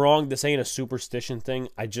 Hopefully I'm wrong. This ain't a superstition thing.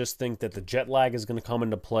 I just think that the jet lag is going to come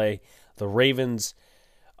into play. The Ravens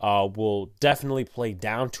will definitely play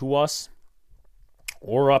down to us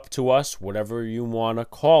or up to us, whatever you want to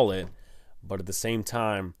call it. But at the same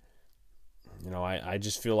time, I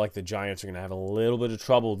just feel like the Giants are going to have a little bit of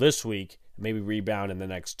trouble this week, maybe rebound in the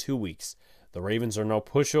next 2 weeks. The Ravens are no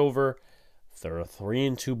pushover. They're a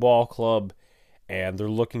 3-2 ball club, and they're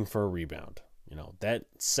looking for a rebound. That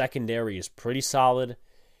secondary is pretty solid,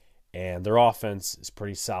 and their offense is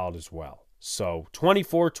pretty solid as well. So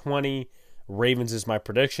 24-20 Ravens is my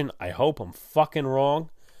prediction. I hope I'm fucking wrong.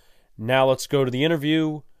 Now let's go to the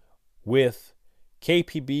interview with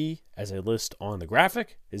KPB as I list on the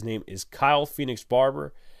graphic. His name is Kyle Phoenix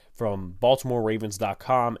Barber from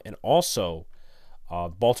BaltimoreRavens.com and also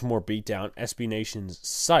Baltimore Beatdown, SB Nation's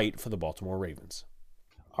site for the Baltimore Ravens.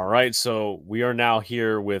 All right, so we are now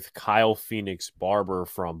here with Kyle Phoenix Barber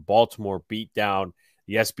from Baltimore Beatdown,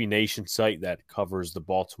 the SB Nation site that covers the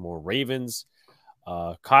Baltimore Ravens.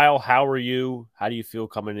 Kyle, how are you? How do you feel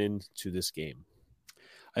coming into this game?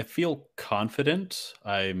 I feel confident.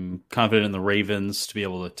 I'm confident in the Ravens to be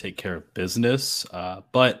able to take care of business.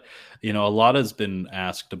 But a lot has been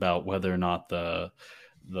asked about whether or not the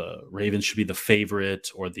Ravens should be the favorite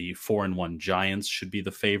or the 4-1 Giants should be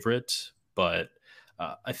the favorite. But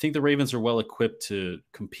I think the Ravens are well equipped to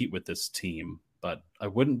compete with this team. But I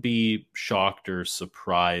wouldn't be shocked or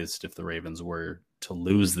surprised if the Ravens were to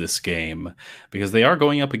lose this game because they are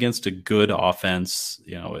going up against a good offense,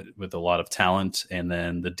 with a lot of talent. And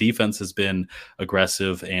then the defense has been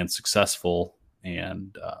aggressive and successful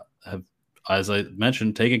and have, as I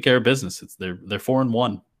mentioned, taken care of business. They're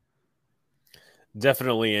 4-1.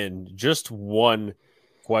 Definitely. And just one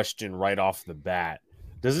question right off the bat.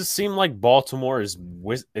 Does it seem like Baltimore is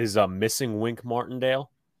missing Wink Martindale?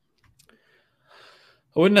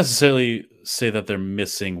 I wouldn't necessarily say that they're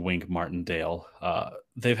missing Wink Martindale.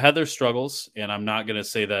 They've had their struggles, and I'm not going to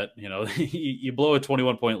say that, you blow a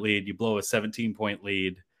 21-point lead, you blow a 17-point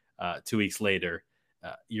lead 2 weeks later.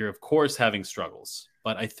 You're, of course, having struggles.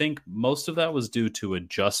 But I think most of that was due to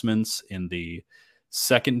adjustments in the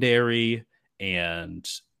secondary and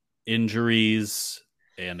injuries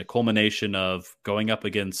and a culmination of going up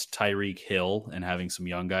against Tyreek Hill and having some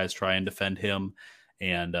young guys try and defend him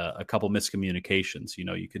and a couple miscommunications.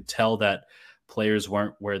 You could tell that players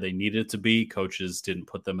weren't where they needed to be. Coaches didn't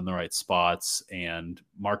put them in the right spots. And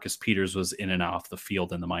Marcus Peters was in and off the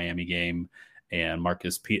field in the Miami game. And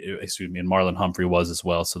Marlon Humphrey was as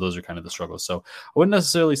well. So those are kind of the struggles. So I wouldn't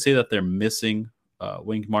necessarily say that they're missing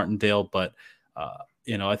Wink Martindale, but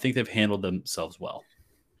I think they've handled themselves well.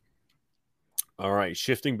 All right,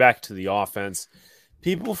 shifting back to the offense,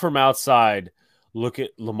 people from outside look at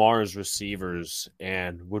Lamar's receivers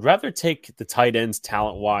and would rather take the tight ends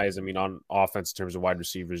talent-wise. I mean, on offense, in terms of wide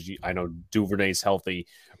receivers, I know Duvernay's healthy.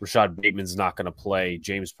 Rashad Bateman's not going to play.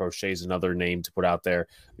 James Prochet's another name to put out there.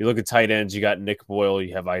 You look at tight ends, you got Nick Boyle,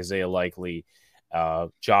 you have Isaiah Likely,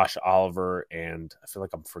 Josh Oliver, and I feel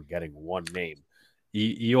like I'm forgetting one name.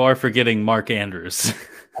 You are forgetting Mark Andrews.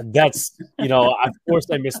 That's, of course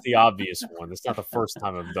I missed the obvious one. It's not the first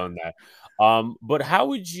time I've done that. But how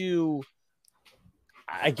would you,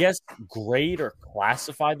 I guess, grade or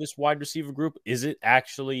classify this wide receiver group? Is it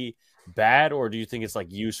actually bad, or do you think it's like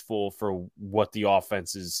useful for what the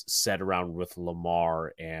offense is set around with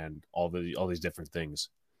Lamar and all these different things?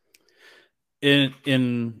 In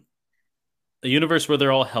a universe where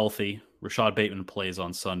they're all healthy, Rashad Bateman plays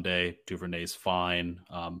on Sunday. Duvernay's fine.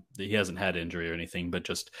 He hasn't had injury or anything, but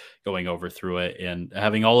just going over through it and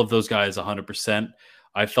having all of those guys 100%,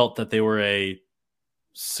 I felt that they were a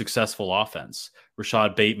successful offense.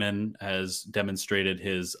 Rashad Bateman has demonstrated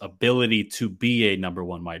his ability to be a number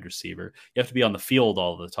one wide receiver. You have to be on the field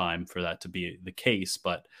all the time for that to be the case,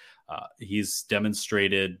 but he's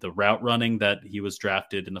demonstrated the route running that he was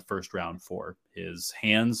drafted in the first round for. His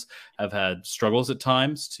hands have had struggles at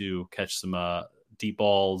times to catch some deep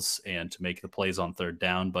balls and to make the plays on third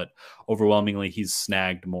down, but overwhelmingly he's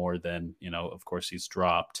snagged more than, of course he's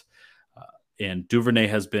dropped. And Duvernay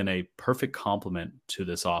has been a perfect complement to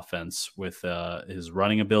this offense with his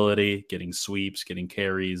running ability, getting sweeps, getting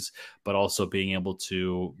carries, but also being able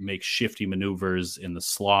to make shifty maneuvers in the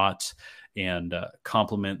slot and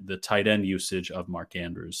complement the tight end usage of Mark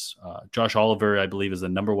Andrews. Josh Oliver, I believe, is the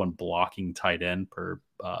number one blocking tight end per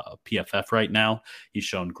PFF right now. He's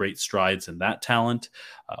shown great strides in that talent.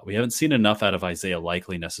 We haven't seen enough out of Isaiah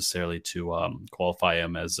Likely necessarily to qualify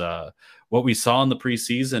him as what we saw in the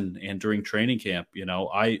preseason and during training camp.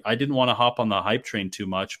 I didn't want to hop on the hype train too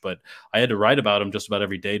much, but I had to write about him just about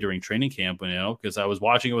every day during training camp, because I was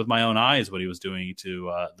watching it with my own eyes, what he was doing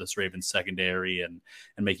to this Ravens secondary and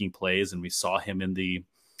making plays. And we saw him in the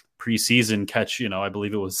preseason catch, I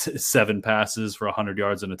believe it was 7 passes for 100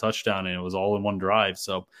 yards and a touchdown, and it was all in one drive.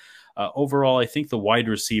 So overall, I think the wide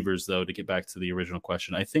receivers, though, to get back to the original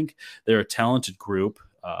question, I think they're a talented group.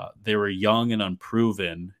 They were young and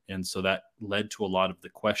unproven, and so that led to a lot of the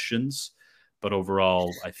questions. But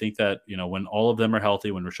overall, I think that, when all of them are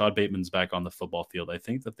healthy, when Rashad Bateman's back on the football field, I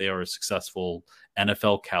think that they are a successful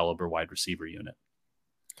NFL caliber wide receiver unit.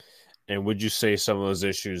 And would you say some of those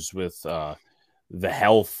issues with the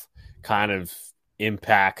health kind of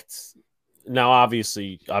impact. Now,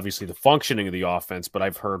 obviously the functioning of the offense, but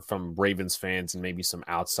I've heard from Ravens fans and maybe some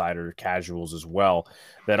outsider casuals as well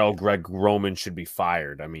that, oh, Greg Roman should be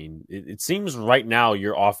fired. I mean, it seems right now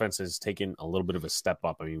your offense has taken a little bit of a step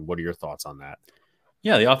up. I mean, what are your thoughts on that?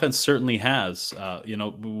 Yeah, the offense certainly has.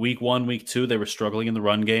 Week 1, week 2, they were struggling in the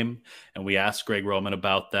run game, and we asked Greg Roman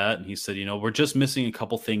about that, and he said, we're just missing a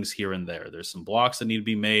couple things here and there. There's some blocks that need to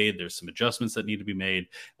be made. There's some adjustments that need to be made.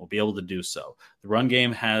 We'll be able to do so. The run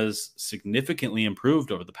game has significantly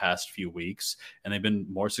improved over the past few weeks, and they've been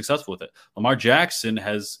more successful with it. Lamar Jackson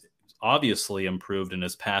has obviously improved in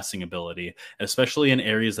his passing ability, especially in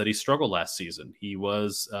areas that he struggled last season. He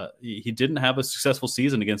didn't have a successful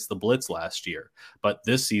season against the blitz last year, but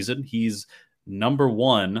this season he's number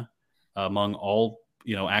one among all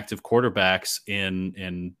active quarterbacks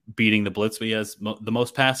in beating the blitz. But he has the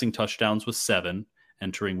most passing touchdowns with 7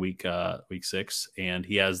 entering week 6, and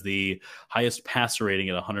he has the highest passer rating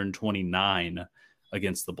at 129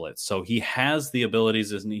 against the blitz. So he has the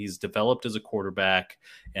abilities, and he's developed as a quarterback.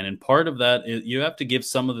 And in part of that, you have to give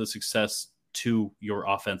some of the success to your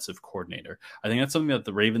offensive coordinator. I think that's something that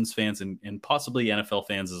the Ravens fans and possibly NFL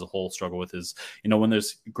fans as a whole struggle with is, when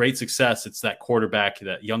there's great success, it's that quarterback,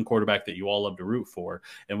 that young quarterback that you all love to root for.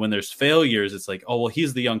 And when there's failures, it's like, oh, well,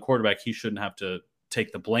 he's the young quarterback. He shouldn't have to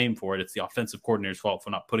take the blame for it. It's the offensive coordinator's fault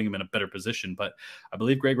for not putting him in a better position. But I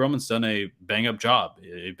believe Greg Roman's done a bang-up job.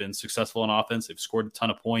 They've been successful on offense. They've scored a ton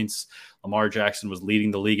of points. Lamar Jackson was leading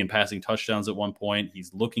the league in passing touchdowns at one point.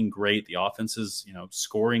 He's looking great. The offense is,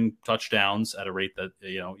 scoring touchdowns at a rate that,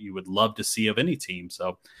 you would love to see of any team.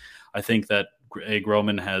 So I think that Greg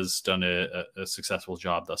Roman has done a successful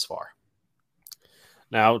job thus far.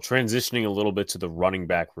 Now, transitioning a little bit to the running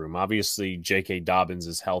back room, obviously J.K. Dobbins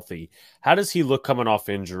is healthy. How does he look coming off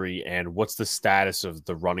injury, and what's the status of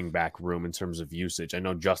the running back room in terms of usage? I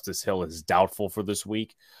know Justice Hill is doubtful for this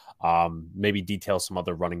week. Maybe detail some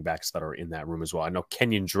other running backs that are in that room as well. I know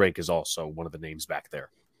Kenyon Drake is also one of the names back there.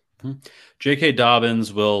 J.K.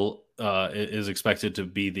 Dobbins is expected to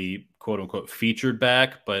be the quote-unquote featured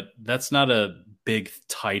back, but that's not a big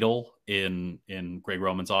title in Greg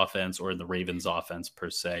Roman's offense or in the Ravens offense per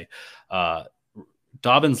se.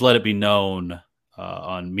 Dobbins let it be known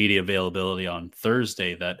on media availability on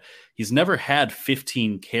Thursday that he's never had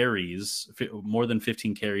 15 carries, more than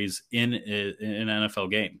 15 carries in an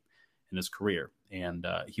NFL game in his career. And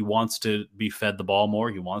he wants to be fed the ball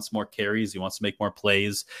more. He wants more carries. He wants to make more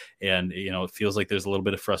plays. And, it feels like there's a little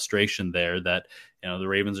bit of frustration there that, the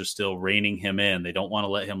Ravens are still reining him in. They don't want to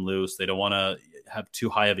let him loose. They don't want to have too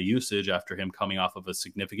high of a usage after him coming off of a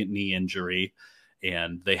significant knee injury.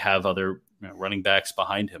 And they have other running backs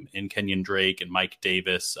behind him in Kenyon Drake and Mike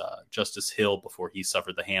Davis, Justice Hill before he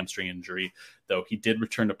suffered the hamstring injury, though he did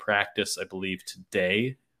return to practice, I believe,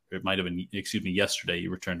 today. It might have been, yesterday he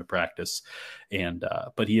returned to practice, and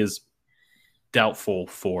but he is doubtful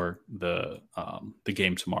for the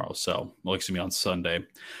game tomorrow. So, on Sunday.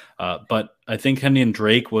 But I think Kenyon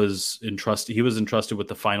Drake was entrusted. He was entrusted with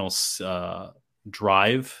the final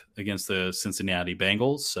drive against the Cincinnati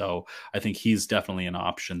Bengals. So I think he's definitely an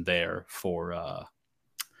option there for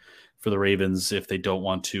the Ravens if they don't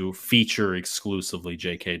want to feature exclusively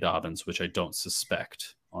J.K. Dobbins, which I don't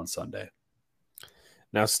suspect on Sunday.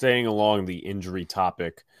 Now, staying along the injury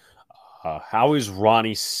topic, how is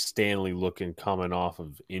Ronnie Stanley looking coming off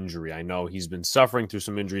of injury? I know he's been suffering through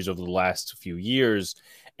some injuries over the last few years.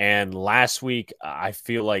 And last week, I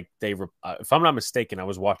feel like if I'm not mistaken, I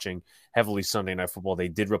was watching heavily Sunday Night Football. They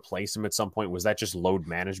did replace him at some point. Was that just load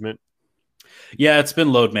management? Yeah, it's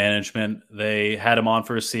been load management. They had him on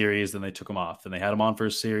for a series, then they took him off. Then they had him on for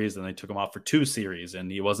a series, then they took him off for 2 series.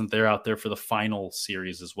 And he wasn't out there for the final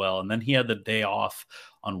series as well. And then he had the day off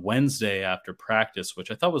on Wednesday after practice, which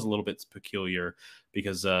I thought was a little bit peculiar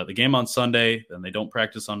because the game on Sunday, then they don't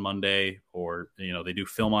practice on Monday, or, they do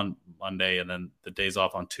film on Monday and then the day's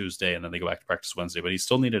off on Tuesday and then they go back to practice Wednesday. But he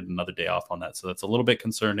still needed another day off on that. So that's a little bit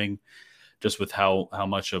concerning just with how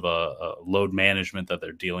much of a load management that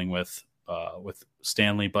they're dealing with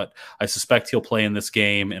Stanley, but I suspect he'll play in this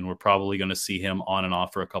game, and we're probably going to see him on and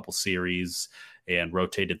off for a couple series and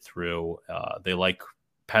rotated through. They like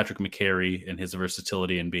Patrick McCary and his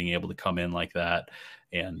versatility and being able to come in like that,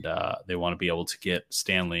 and they want to be able to get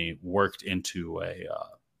Stanley worked into a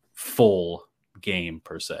full game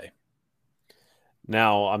per se.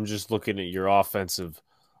 Now, I'm just looking at your offensive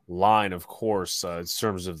line, of course, in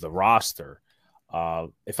terms of the roster.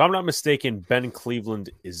 If I'm not mistaken, Ben Cleveland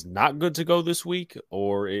is not good to go this week,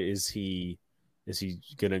 or is he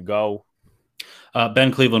going to go?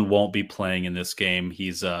 Ben Cleveland won't be playing in this game.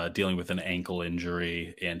 He's dealing with an ankle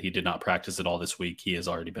injury, and he did not practice at all this week. He has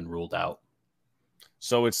already been ruled out.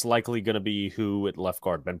 So it's likely going to be who at left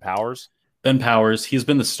guard? Ben Powers? Ben Powers, he's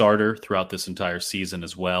been the starter throughout this entire season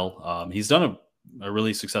as well. He's done a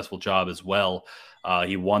really successful job as well.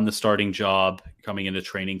 He won the starting job coming into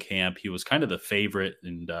training camp. He was kind of the favorite,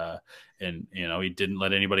 and he didn't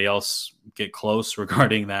let anybody else get close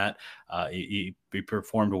regarding that. He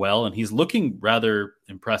performed well, and he's looking rather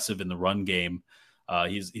impressive in the run game.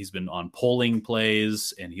 He's been on polling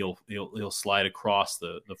plays, and he'll slide across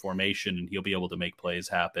the formation, and he'll be able to make plays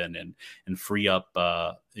happen and free up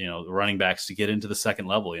the running backs to get into the second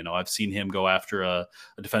level. I've seen him go after a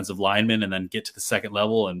defensive lineman and then get to the second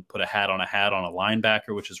level and put a hat on a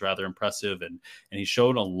linebacker, which is rather impressive. And he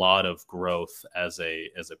showed a lot of growth as a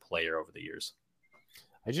player over the years.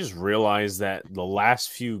 I just realized that the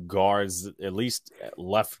last few guards, at least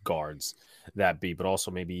left guards, that be, but also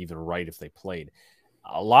maybe even right if they played.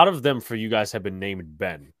 A lot of them for you guys have been named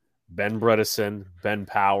Ben. Ben Bredesen, Ben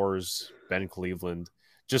Powers, Ben Cleveland.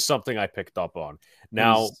 Just something I picked up on.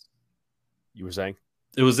 Now, you were saying?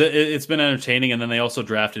 It's been entertaining, and then they also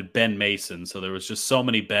drafted Ben Mason, so there was just so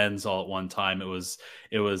many Bens all at one time. It was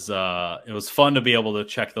fun to be able to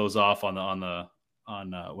check those off on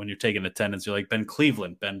when you're taking attendance. You're like Ben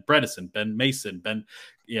Cleveland, Ben Bredesen, Ben Mason,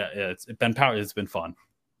 it's Ben Powers. It's been fun.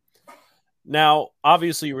 Now,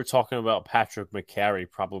 obviously, you were talking about Patrick McCary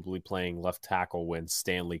probably playing left tackle when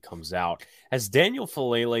Stanley comes out. Has Daniel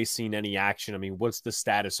Faalele seen any action? I mean, what's the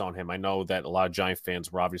status on him? I know that a lot of Giant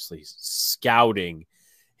fans were obviously scouting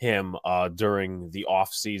him during the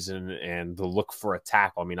offseason and the look for a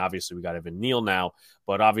tackle. I mean, obviously, we got Evan Neal now,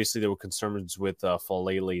 but obviously there were concerns with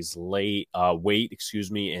Faalele's weight,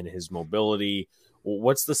 and his mobility.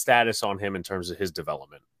 What's the status on him in terms of his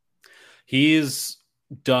development? He's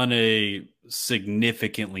done a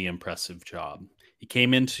significantly impressive job. He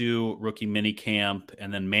came into rookie mini camp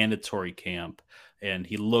and then mandatory camp, and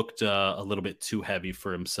he looked a little bit too heavy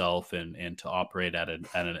for himself and to operate at an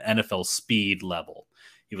NFL speed level.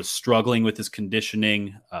 He was struggling with his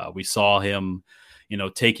conditioning. We saw him,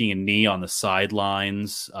 taking a knee on the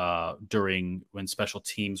sidelines during when special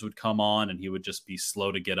teams would come on, and he would just be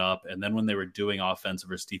slow to get up. And then when they were doing offensive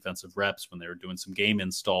versus defensive reps, when they were doing some game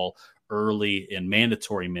install early in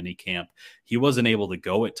mandatory mini camp, he wasn't able to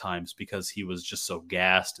go at times because he was just so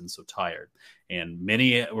gassed and so tired. And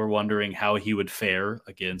many were wondering how he would fare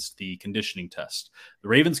against the conditioning test. The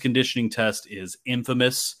Ravens conditioning test is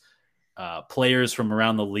infamous. Players from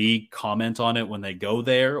around the league comment on it when they go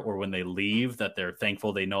there or when they leave, that they're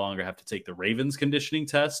thankful they no longer have to take the Ravens conditioning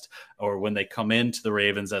test. Or when they come into the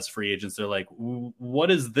Ravens as free agents, they're like,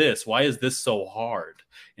 what is this? Why is this so hard?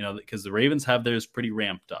 Because the Ravens have theirs pretty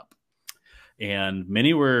ramped up. And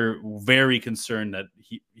many were very concerned that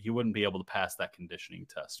he wouldn't be able to pass that conditioning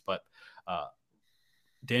test. But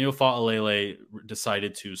Daniel Faalele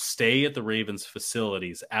decided to stay at the Ravens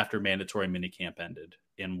facilities after mandatory minicamp ended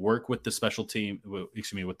and work with the special team,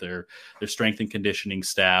 with their strength and conditioning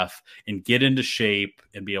staff, and get into shape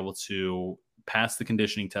and be able to pass the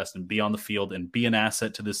conditioning test and be on the field and be an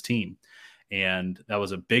asset to this team. And that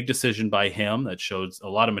was a big decision by him that showed a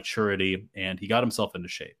lot of maturity, and he got himself into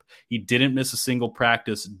shape. He didn't miss a single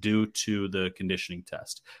practice due to the conditioning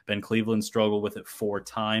test. Ben Cleveland struggled with it 4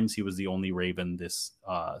 times. He was the only Raven this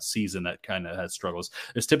season that kind of had struggles.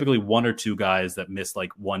 There's typically 1 or 2 guys that miss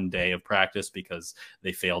like 1 day of practice because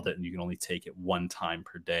they failed it, and you can only take it 1 time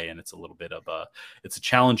per day. And it's a little bit of it's a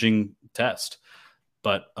challenging test.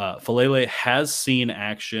 But Faalele has seen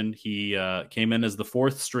action. He came in as the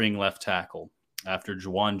 4th string left tackle after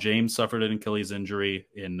Juwan James suffered an Achilles injury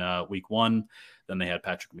in week 1. Then they had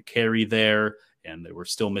Patrick McCary there, and they were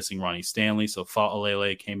still missing Ronnie Stanley. So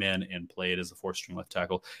Faalele came in and played as a 4th string left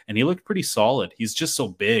tackle, and he looked pretty solid. He's just so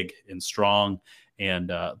big and strong. And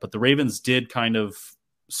but the Ravens did kind of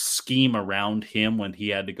scheme around him when he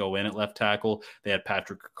had to go in at left tackle. They had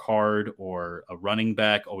Patrick Ricard or a running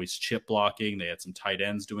back always chip blocking. They had some tight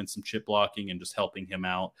ends doing some chip blocking and just helping him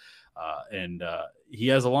out. And he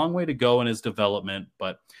has a long way to go in his development,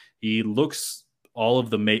 but he looks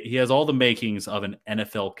he has all the makings of an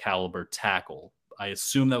NFL caliber tackle. I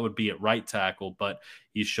assume that would be at right tackle, but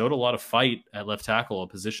he showed a lot of fight at left tackle, a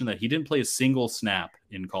position that he didn't play a single snap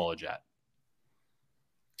in college at.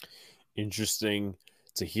 Interesting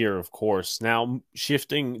to hear, of course. Now,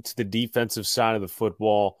 shifting to the defensive side of the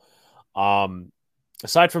football,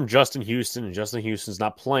 aside from Justin Houston, and Justin Houston's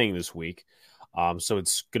not playing this week, so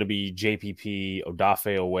it's going to be JPP,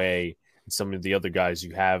 Odafe Oweh, and some of the other guys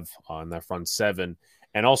you have on that front 7,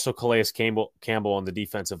 and also Calais Campbell on the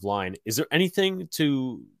defensive line. Is there anything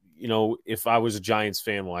to if I was a Giants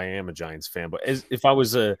fan, well, I am a Giants fan, but if I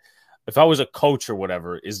was a coach or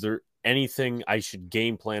whatever, is there anything I should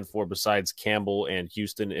game plan for besides Campbell and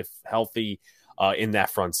Houston if healthy in that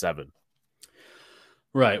front seven?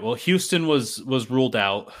 Right. Well, Houston was ruled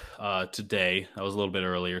out today. That was a little bit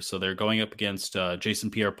earlier. So they're going up against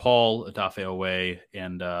Jason Pierre-Paul, Odafe Owe,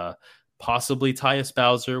 and possibly Tyus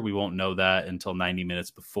Bowser. We won't know that until 90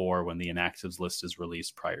 minutes before when the inactives list is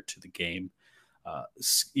released prior to the game.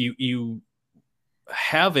 You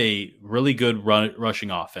have a really good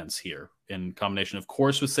rushing offense here in combination, of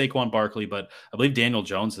course, with Saquon Barkley, but I believe Daniel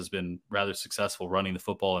Jones has been rather successful running the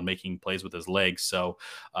football and making plays with his legs. So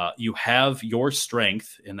you have your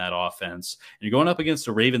strength in that offense, and you're going up against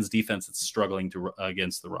a Ravens defense that's struggling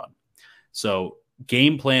against the run. So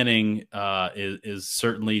game planning is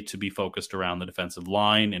certainly to be focused around the defensive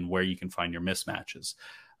line and where you can find your mismatches.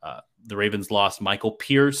 The Ravens lost Michael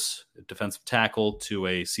Pierce, defensive tackle, to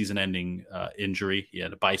a season-ending injury. He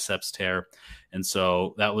had a biceps tear, and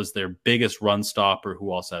so that was their biggest run stopper, who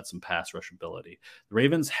also had some pass rush ability. The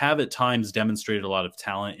Ravens have at times demonstrated a lot of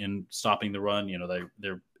talent in stopping the run.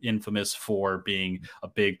 They're infamous for being a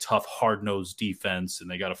big, tough, hard-nosed defense, and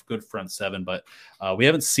they got a good front seven, but we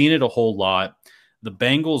haven't seen it a whole lot. The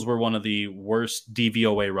Bengals were one of the worst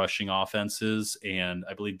DVOA rushing offenses, and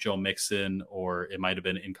I believe Joe Mixon, or it might have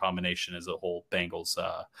been in combination as a whole Bengals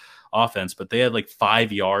offense, but they had like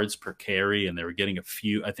 5 yards per carry, and they were getting a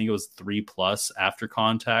few, I think it was 3+ after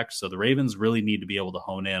contact. So the Ravens really need to be able to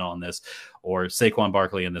hone in on this, or Saquon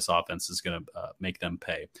Barkley in this offense is going to make them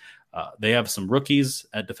pay. They have some rookies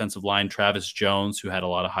at defensive line. Travis Jones, who had a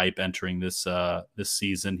lot of hype entering this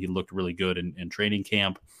season. He looked really good in training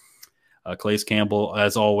camp. Calais Campbell,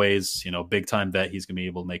 as always, big time vet. He's going to be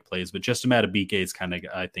able to make plays, but just Madubuike is kind of,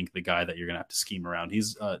 I think, the guy that you're going to have to scheme around.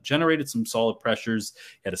 He's generated some solid pressures.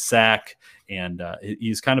 He had a sack, and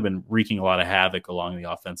he's kind of been wreaking a lot of havoc along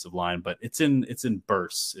the offensive line. But it's in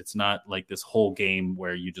bursts. It's not like this whole game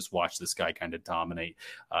where you just watch this guy kind of dominate.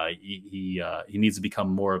 He needs to become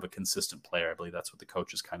more of a consistent player. I believe that's what the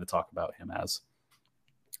coaches kind of talk about him as.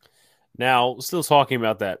 Now, still talking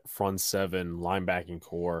about that front seven linebacking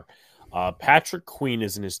core. Patrick Queen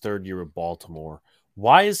is in his third year at Baltimore.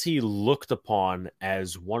 Why is he looked upon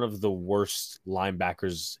as one of the worst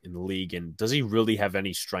linebackers in the league, and does he really have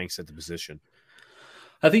any strengths at the position?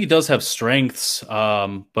 I think he does have strengths,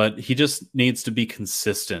 but he just needs to be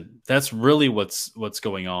consistent. That's really what's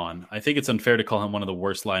going on. I think it's unfair to call him one of the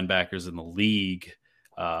worst linebackers in the league,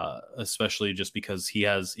 especially just because he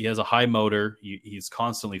has a high motor. He's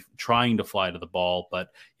constantly trying to fly to the ball, but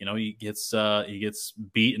he gets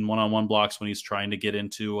beat in one-on-one blocks when he's trying to get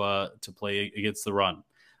into to play against the run.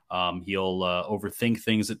 He'll overthink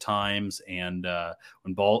things at times, and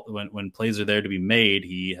when plays are there to be made,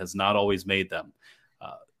 he has not always made them.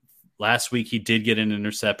 Last week he did get an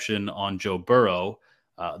interception on Joe Burrow.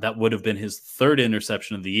 That would have been his third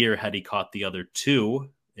interception of the year had he caught the other two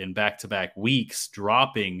in back-to-back weeks,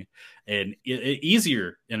 dropping and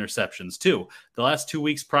easier interceptions too. The last 2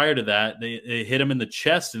 weeks prior to that, they hit him in the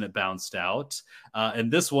chest and it bounced out.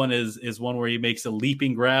 And this one is one where he makes a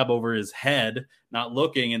leaping grab over his head, not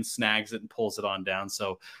looking, and snags it and pulls it on down.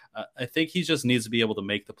 So I think he just needs to be able to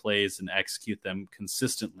make the plays and execute them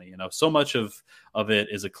consistently. So much of it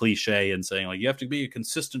is a cliche and saying, like, you have to be a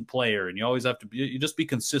consistent player and you always have to be, you just be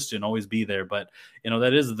consistent, always be there. But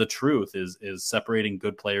that is the truth, is separating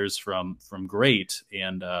good players from great.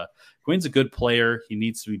 And Queen's a good player. He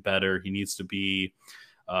needs to be better. He needs to be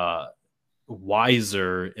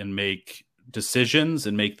wiser and make decisions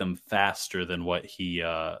and make them faster than what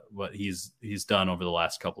he's done over the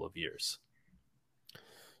last couple of years.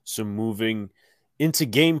 So moving into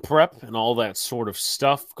game prep and all that sort of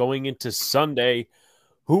stuff going into Sunday,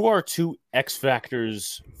 who are two X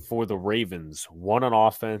factors for the Ravens, one on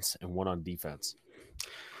offense and one on defense?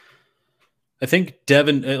 I think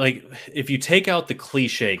Devin, if you take out the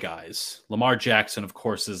cliche guys, Lamar Jackson, of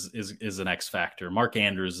course, is an X factor. Mark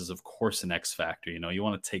Andrews is, of course, an X factor. You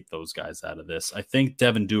want to take those guys out of this. I think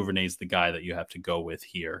Devin Duvernay is the guy that you have to go with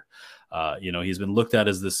here. He's been looked at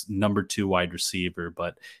as this number 2 wide receiver,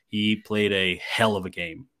 but he played a hell of a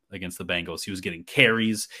game against the Bengals. He was getting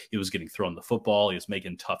carries. He was getting thrown the football. He was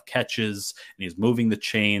making tough catches, and he was moving the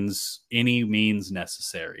chains any means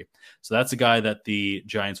necessary. So that's a guy that the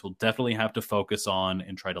Giants will definitely have to focus on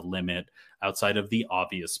and try to limit outside of the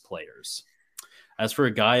obvious players. As for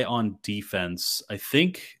a guy on defense, I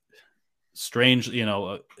think strange,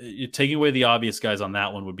 taking away the obvious guys on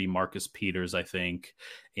that one would be Marcus Peters, I think,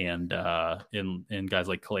 and guys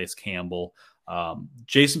like Calais Campbell.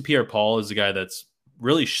 Jason Pierre-Paul is a guy that's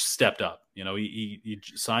really stepped up. He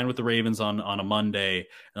signed with the Ravens on a Monday and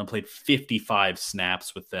then played 55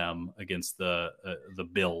 snaps with them against the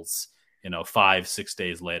Bills. 5-6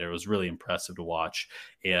 days later. It was really impressive to watch.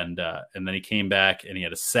 And then he came back and he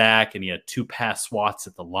had a sack and he had 2 pass swats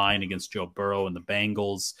at the line against Joe Burrow and the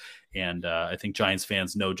Bengals. And I think Giants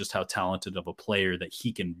fans know just how talented of a player that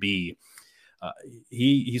he can be.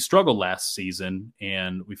 He struggled last season,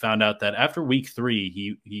 and we found out that after week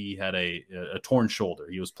 3, he had a torn shoulder.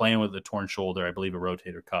 He was playing with a torn shoulder, I believe a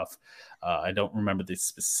rotator cuff. I don't remember the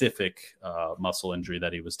specific muscle injury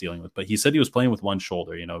that he was dealing with, but he said he was playing with one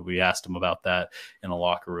shoulder. We asked him about that in the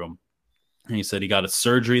locker room. And he said he got a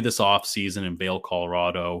surgery this offseason in Vail,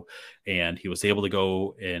 Colorado, and he was able to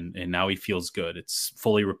go and now he feels good. It's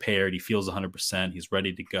fully repaired. He feels 100%. He's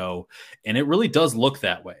ready to go. And it really does look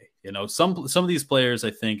that way. Some of these players, I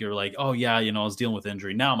think, are like, oh, yeah, I was dealing with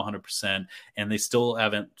injury. Now I'm 100%. And they still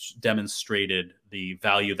haven't demonstrated the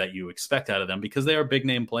value that you expect out of them because they are big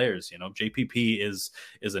name players. JPP is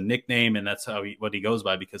a nickname, and that's what he goes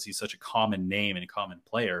by because he's such a common name and a common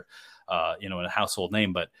player, and a household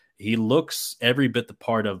name. But he looks every bit the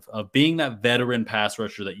part of being that veteran pass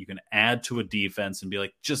rusher that you can add to a defense and be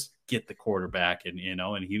like, just get the quarterback. And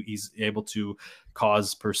he's able to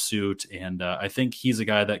cause pursuit. And I think he's a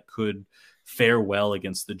guy that could fare well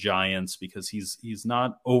against the Giants because he's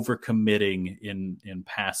not overcommitting in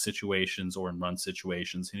pass situations or in run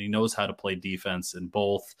situations. And he knows how to play defense in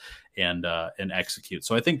both and execute.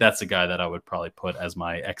 So I think that's a guy that I would probably put as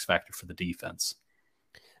my X factor for the defense.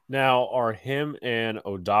 Now, are him and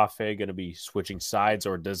Odafe going to be switching sides,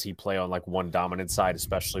 or does he play on like one dominant side,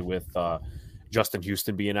 especially with Justin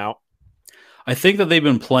Houston being out? I think that they've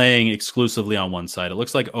been playing exclusively on one side. It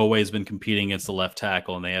looks like Oweh's been competing against the left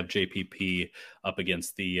tackle, and they have JPP up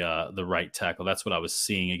against the right tackle. That's what I was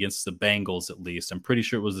seeing against the Bengals, at least. I'm pretty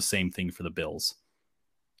sure it was the same thing for the Bills.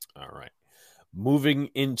 All right. Moving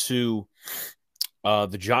into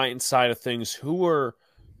the Giants side of things, who are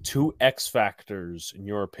 2 X factors, in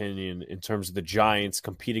your opinion, in terms of the Giants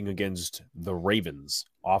competing against the Ravens?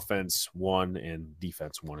 Offense 1 and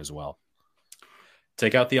defense 1 as well.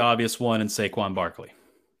 Take out the obvious one and Saquon Barkley.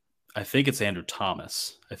 I think it's Andrew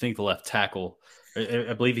Thomas. I think the left tackle.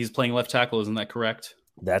 I believe he's playing left tackle. Isn't that correct?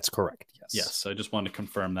 That's correct. Yes. Yes. I just wanted to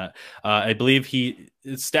confirm that. I believe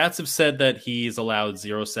stats have said that he's allowed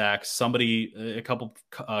 0 sacks. A couple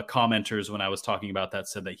commenters when I was talking about that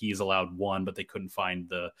said that he's allowed 1, but they couldn't find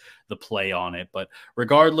the play on it. But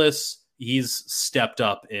regardless, he's stepped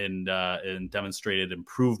up and demonstrated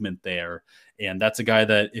improvement there. And that's a guy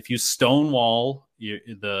that if you stonewall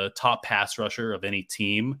the top pass rusher of any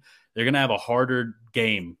team, they're going to have a harder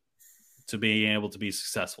game to be able to be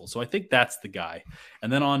successful. So I think that's the guy.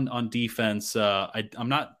 And then on defense, I'm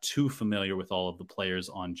not too familiar with all of the players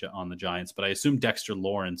on the Giants, but I assume Dexter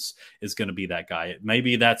Lawrence is going to be that guy.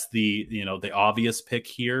 Maybe that's the obvious pick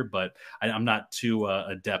here, but I'm not too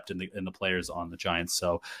adept in the players on the Giants.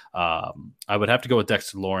 So I would have to go with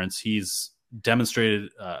Dexter Lawrence. He's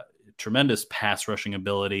demonstrated tremendous pass rushing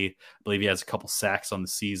ability. I believe he has a couple sacks on the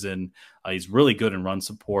season. He's really good in run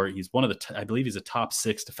support. He's one of I believe he's a top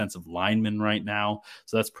 6 defensive lineman right now.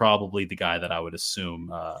 So that's probably the guy that I would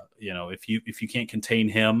assume, if you can't contain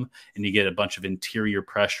him and you get a bunch of interior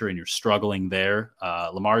pressure and you're struggling there,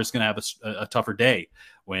 Lamar is going to have a tougher day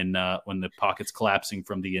when the pocket's collapsing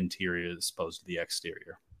from the interior as opposed to the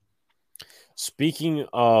exterior. Speaking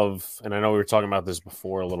of, and I know we were talking about this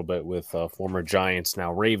before a little bit with former Giants,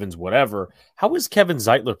 now Ravens, whatever. How has Kevin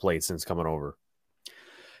Zeitler played since coming over?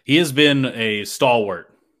 He has been a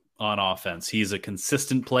stalwart on offense. He's a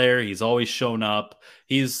consistent player. He's always shown up.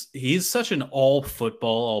 He's such an all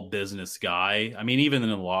football, all business guy. I mean, even in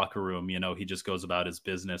the locker room, he just goes about his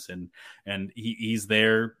business and he's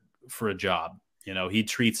there for a job. He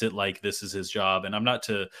treats it like this is his job. And I'm not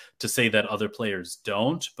to say that other players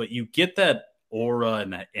don't, but you get that aura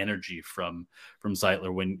and that energy from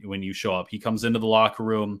Zeitler when you show up. He comes into the locker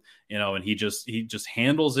room, and he just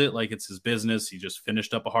handles it like it's his business. He just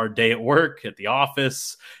finished up a hard day at work, at the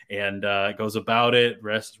office, and goes about it,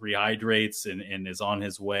 rests, rehydrates, and is on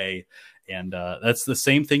his way. And that's the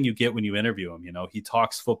same thing you get when you interview him. He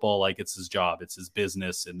talks football like it's his job, it's his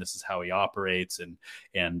business, and this is how he operates. And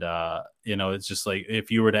it's just like if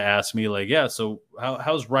you were to ask me, like, yeah, so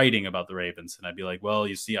how's writing about the Ravens? And I'd be like, well,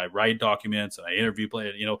 you see, I write documents and I interview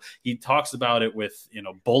players. He talks about it with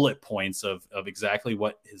bullet points of exactly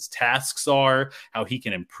what his tasks are, how he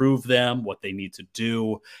can improve them, what they need to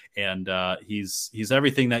do, and he's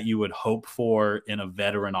everything that you would hope for in a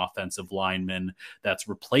veteran offensive lineman that's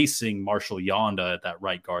replacing Marshall Yonda at that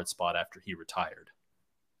right guard spot after he retired.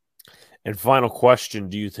 And final question,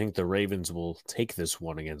 do you think the Ravens will take this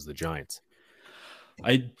one against the Giants?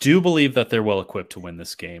 I do believe that they're well equipped to win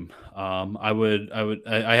this game.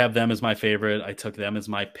 I have them as my favorite. I took them as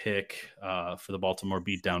my pick for the Baltimore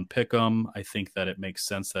beatdown pick'em. I think that it makes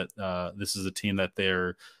sense that this is a team that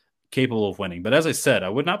they're capable of winning. But as I said, I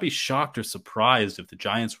would not be shocked or surprised if the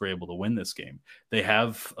Giants were able to win this game. They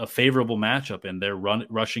have a favorable matchup in their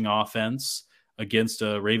rushing offense against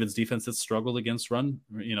a Ravens defense that struggled against run,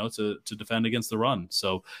 to defend against the run.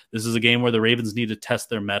 So this is a game where the Ravens need to test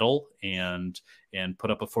their mettle and put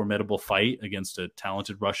up a formidable fight against a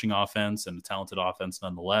talented rushing offense and a talented offense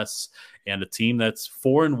nonetheless, and a team that's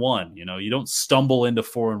 4-1. You don't stumble into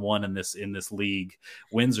 4-1 in this league.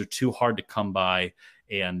 Wins are too hard to come by.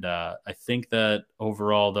 And I think that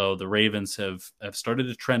overall, though, the Ravens have started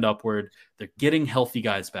to trend upward. They're getting healthy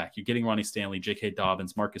guys back. You're getting Ronnie Stanley, J.K.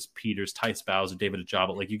 Dobbins, Marcus Peters, Tyce Bowser, David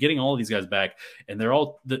Ajabo. Like, you're getting all of these guys back, and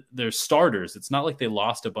they're starters. It's not like they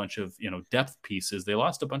lost a bunch of depth pieces. They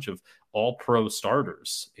lost a bunch of all-pro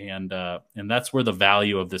starters, and that's where the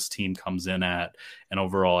value of this team comes in at. And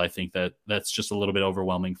overall, I think that that's just a little bit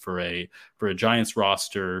overwhelming for a Giants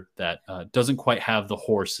roster that doesn't quite have the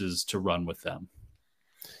horses to run with them.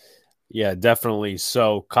 Yeah, definitely.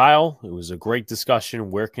 So, Kyle, it was a great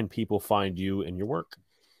discussion. Where can people find you and your work?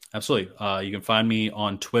 Absolutely. You can find me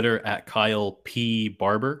on Twitter at Kyle P.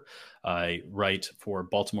 Barber. I write for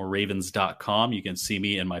BaltimoreRavens.com. You can see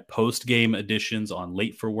me in my post-game editions on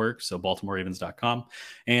Late for Work, so BaltimoreRavens.com.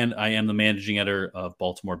 And I am the managing editor of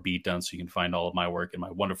Baltimore Beatdown, so you can find all of my work and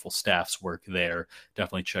my wonderful staff's work there.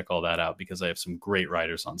 Definitely check all that out because I have some great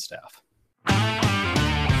writers on staff.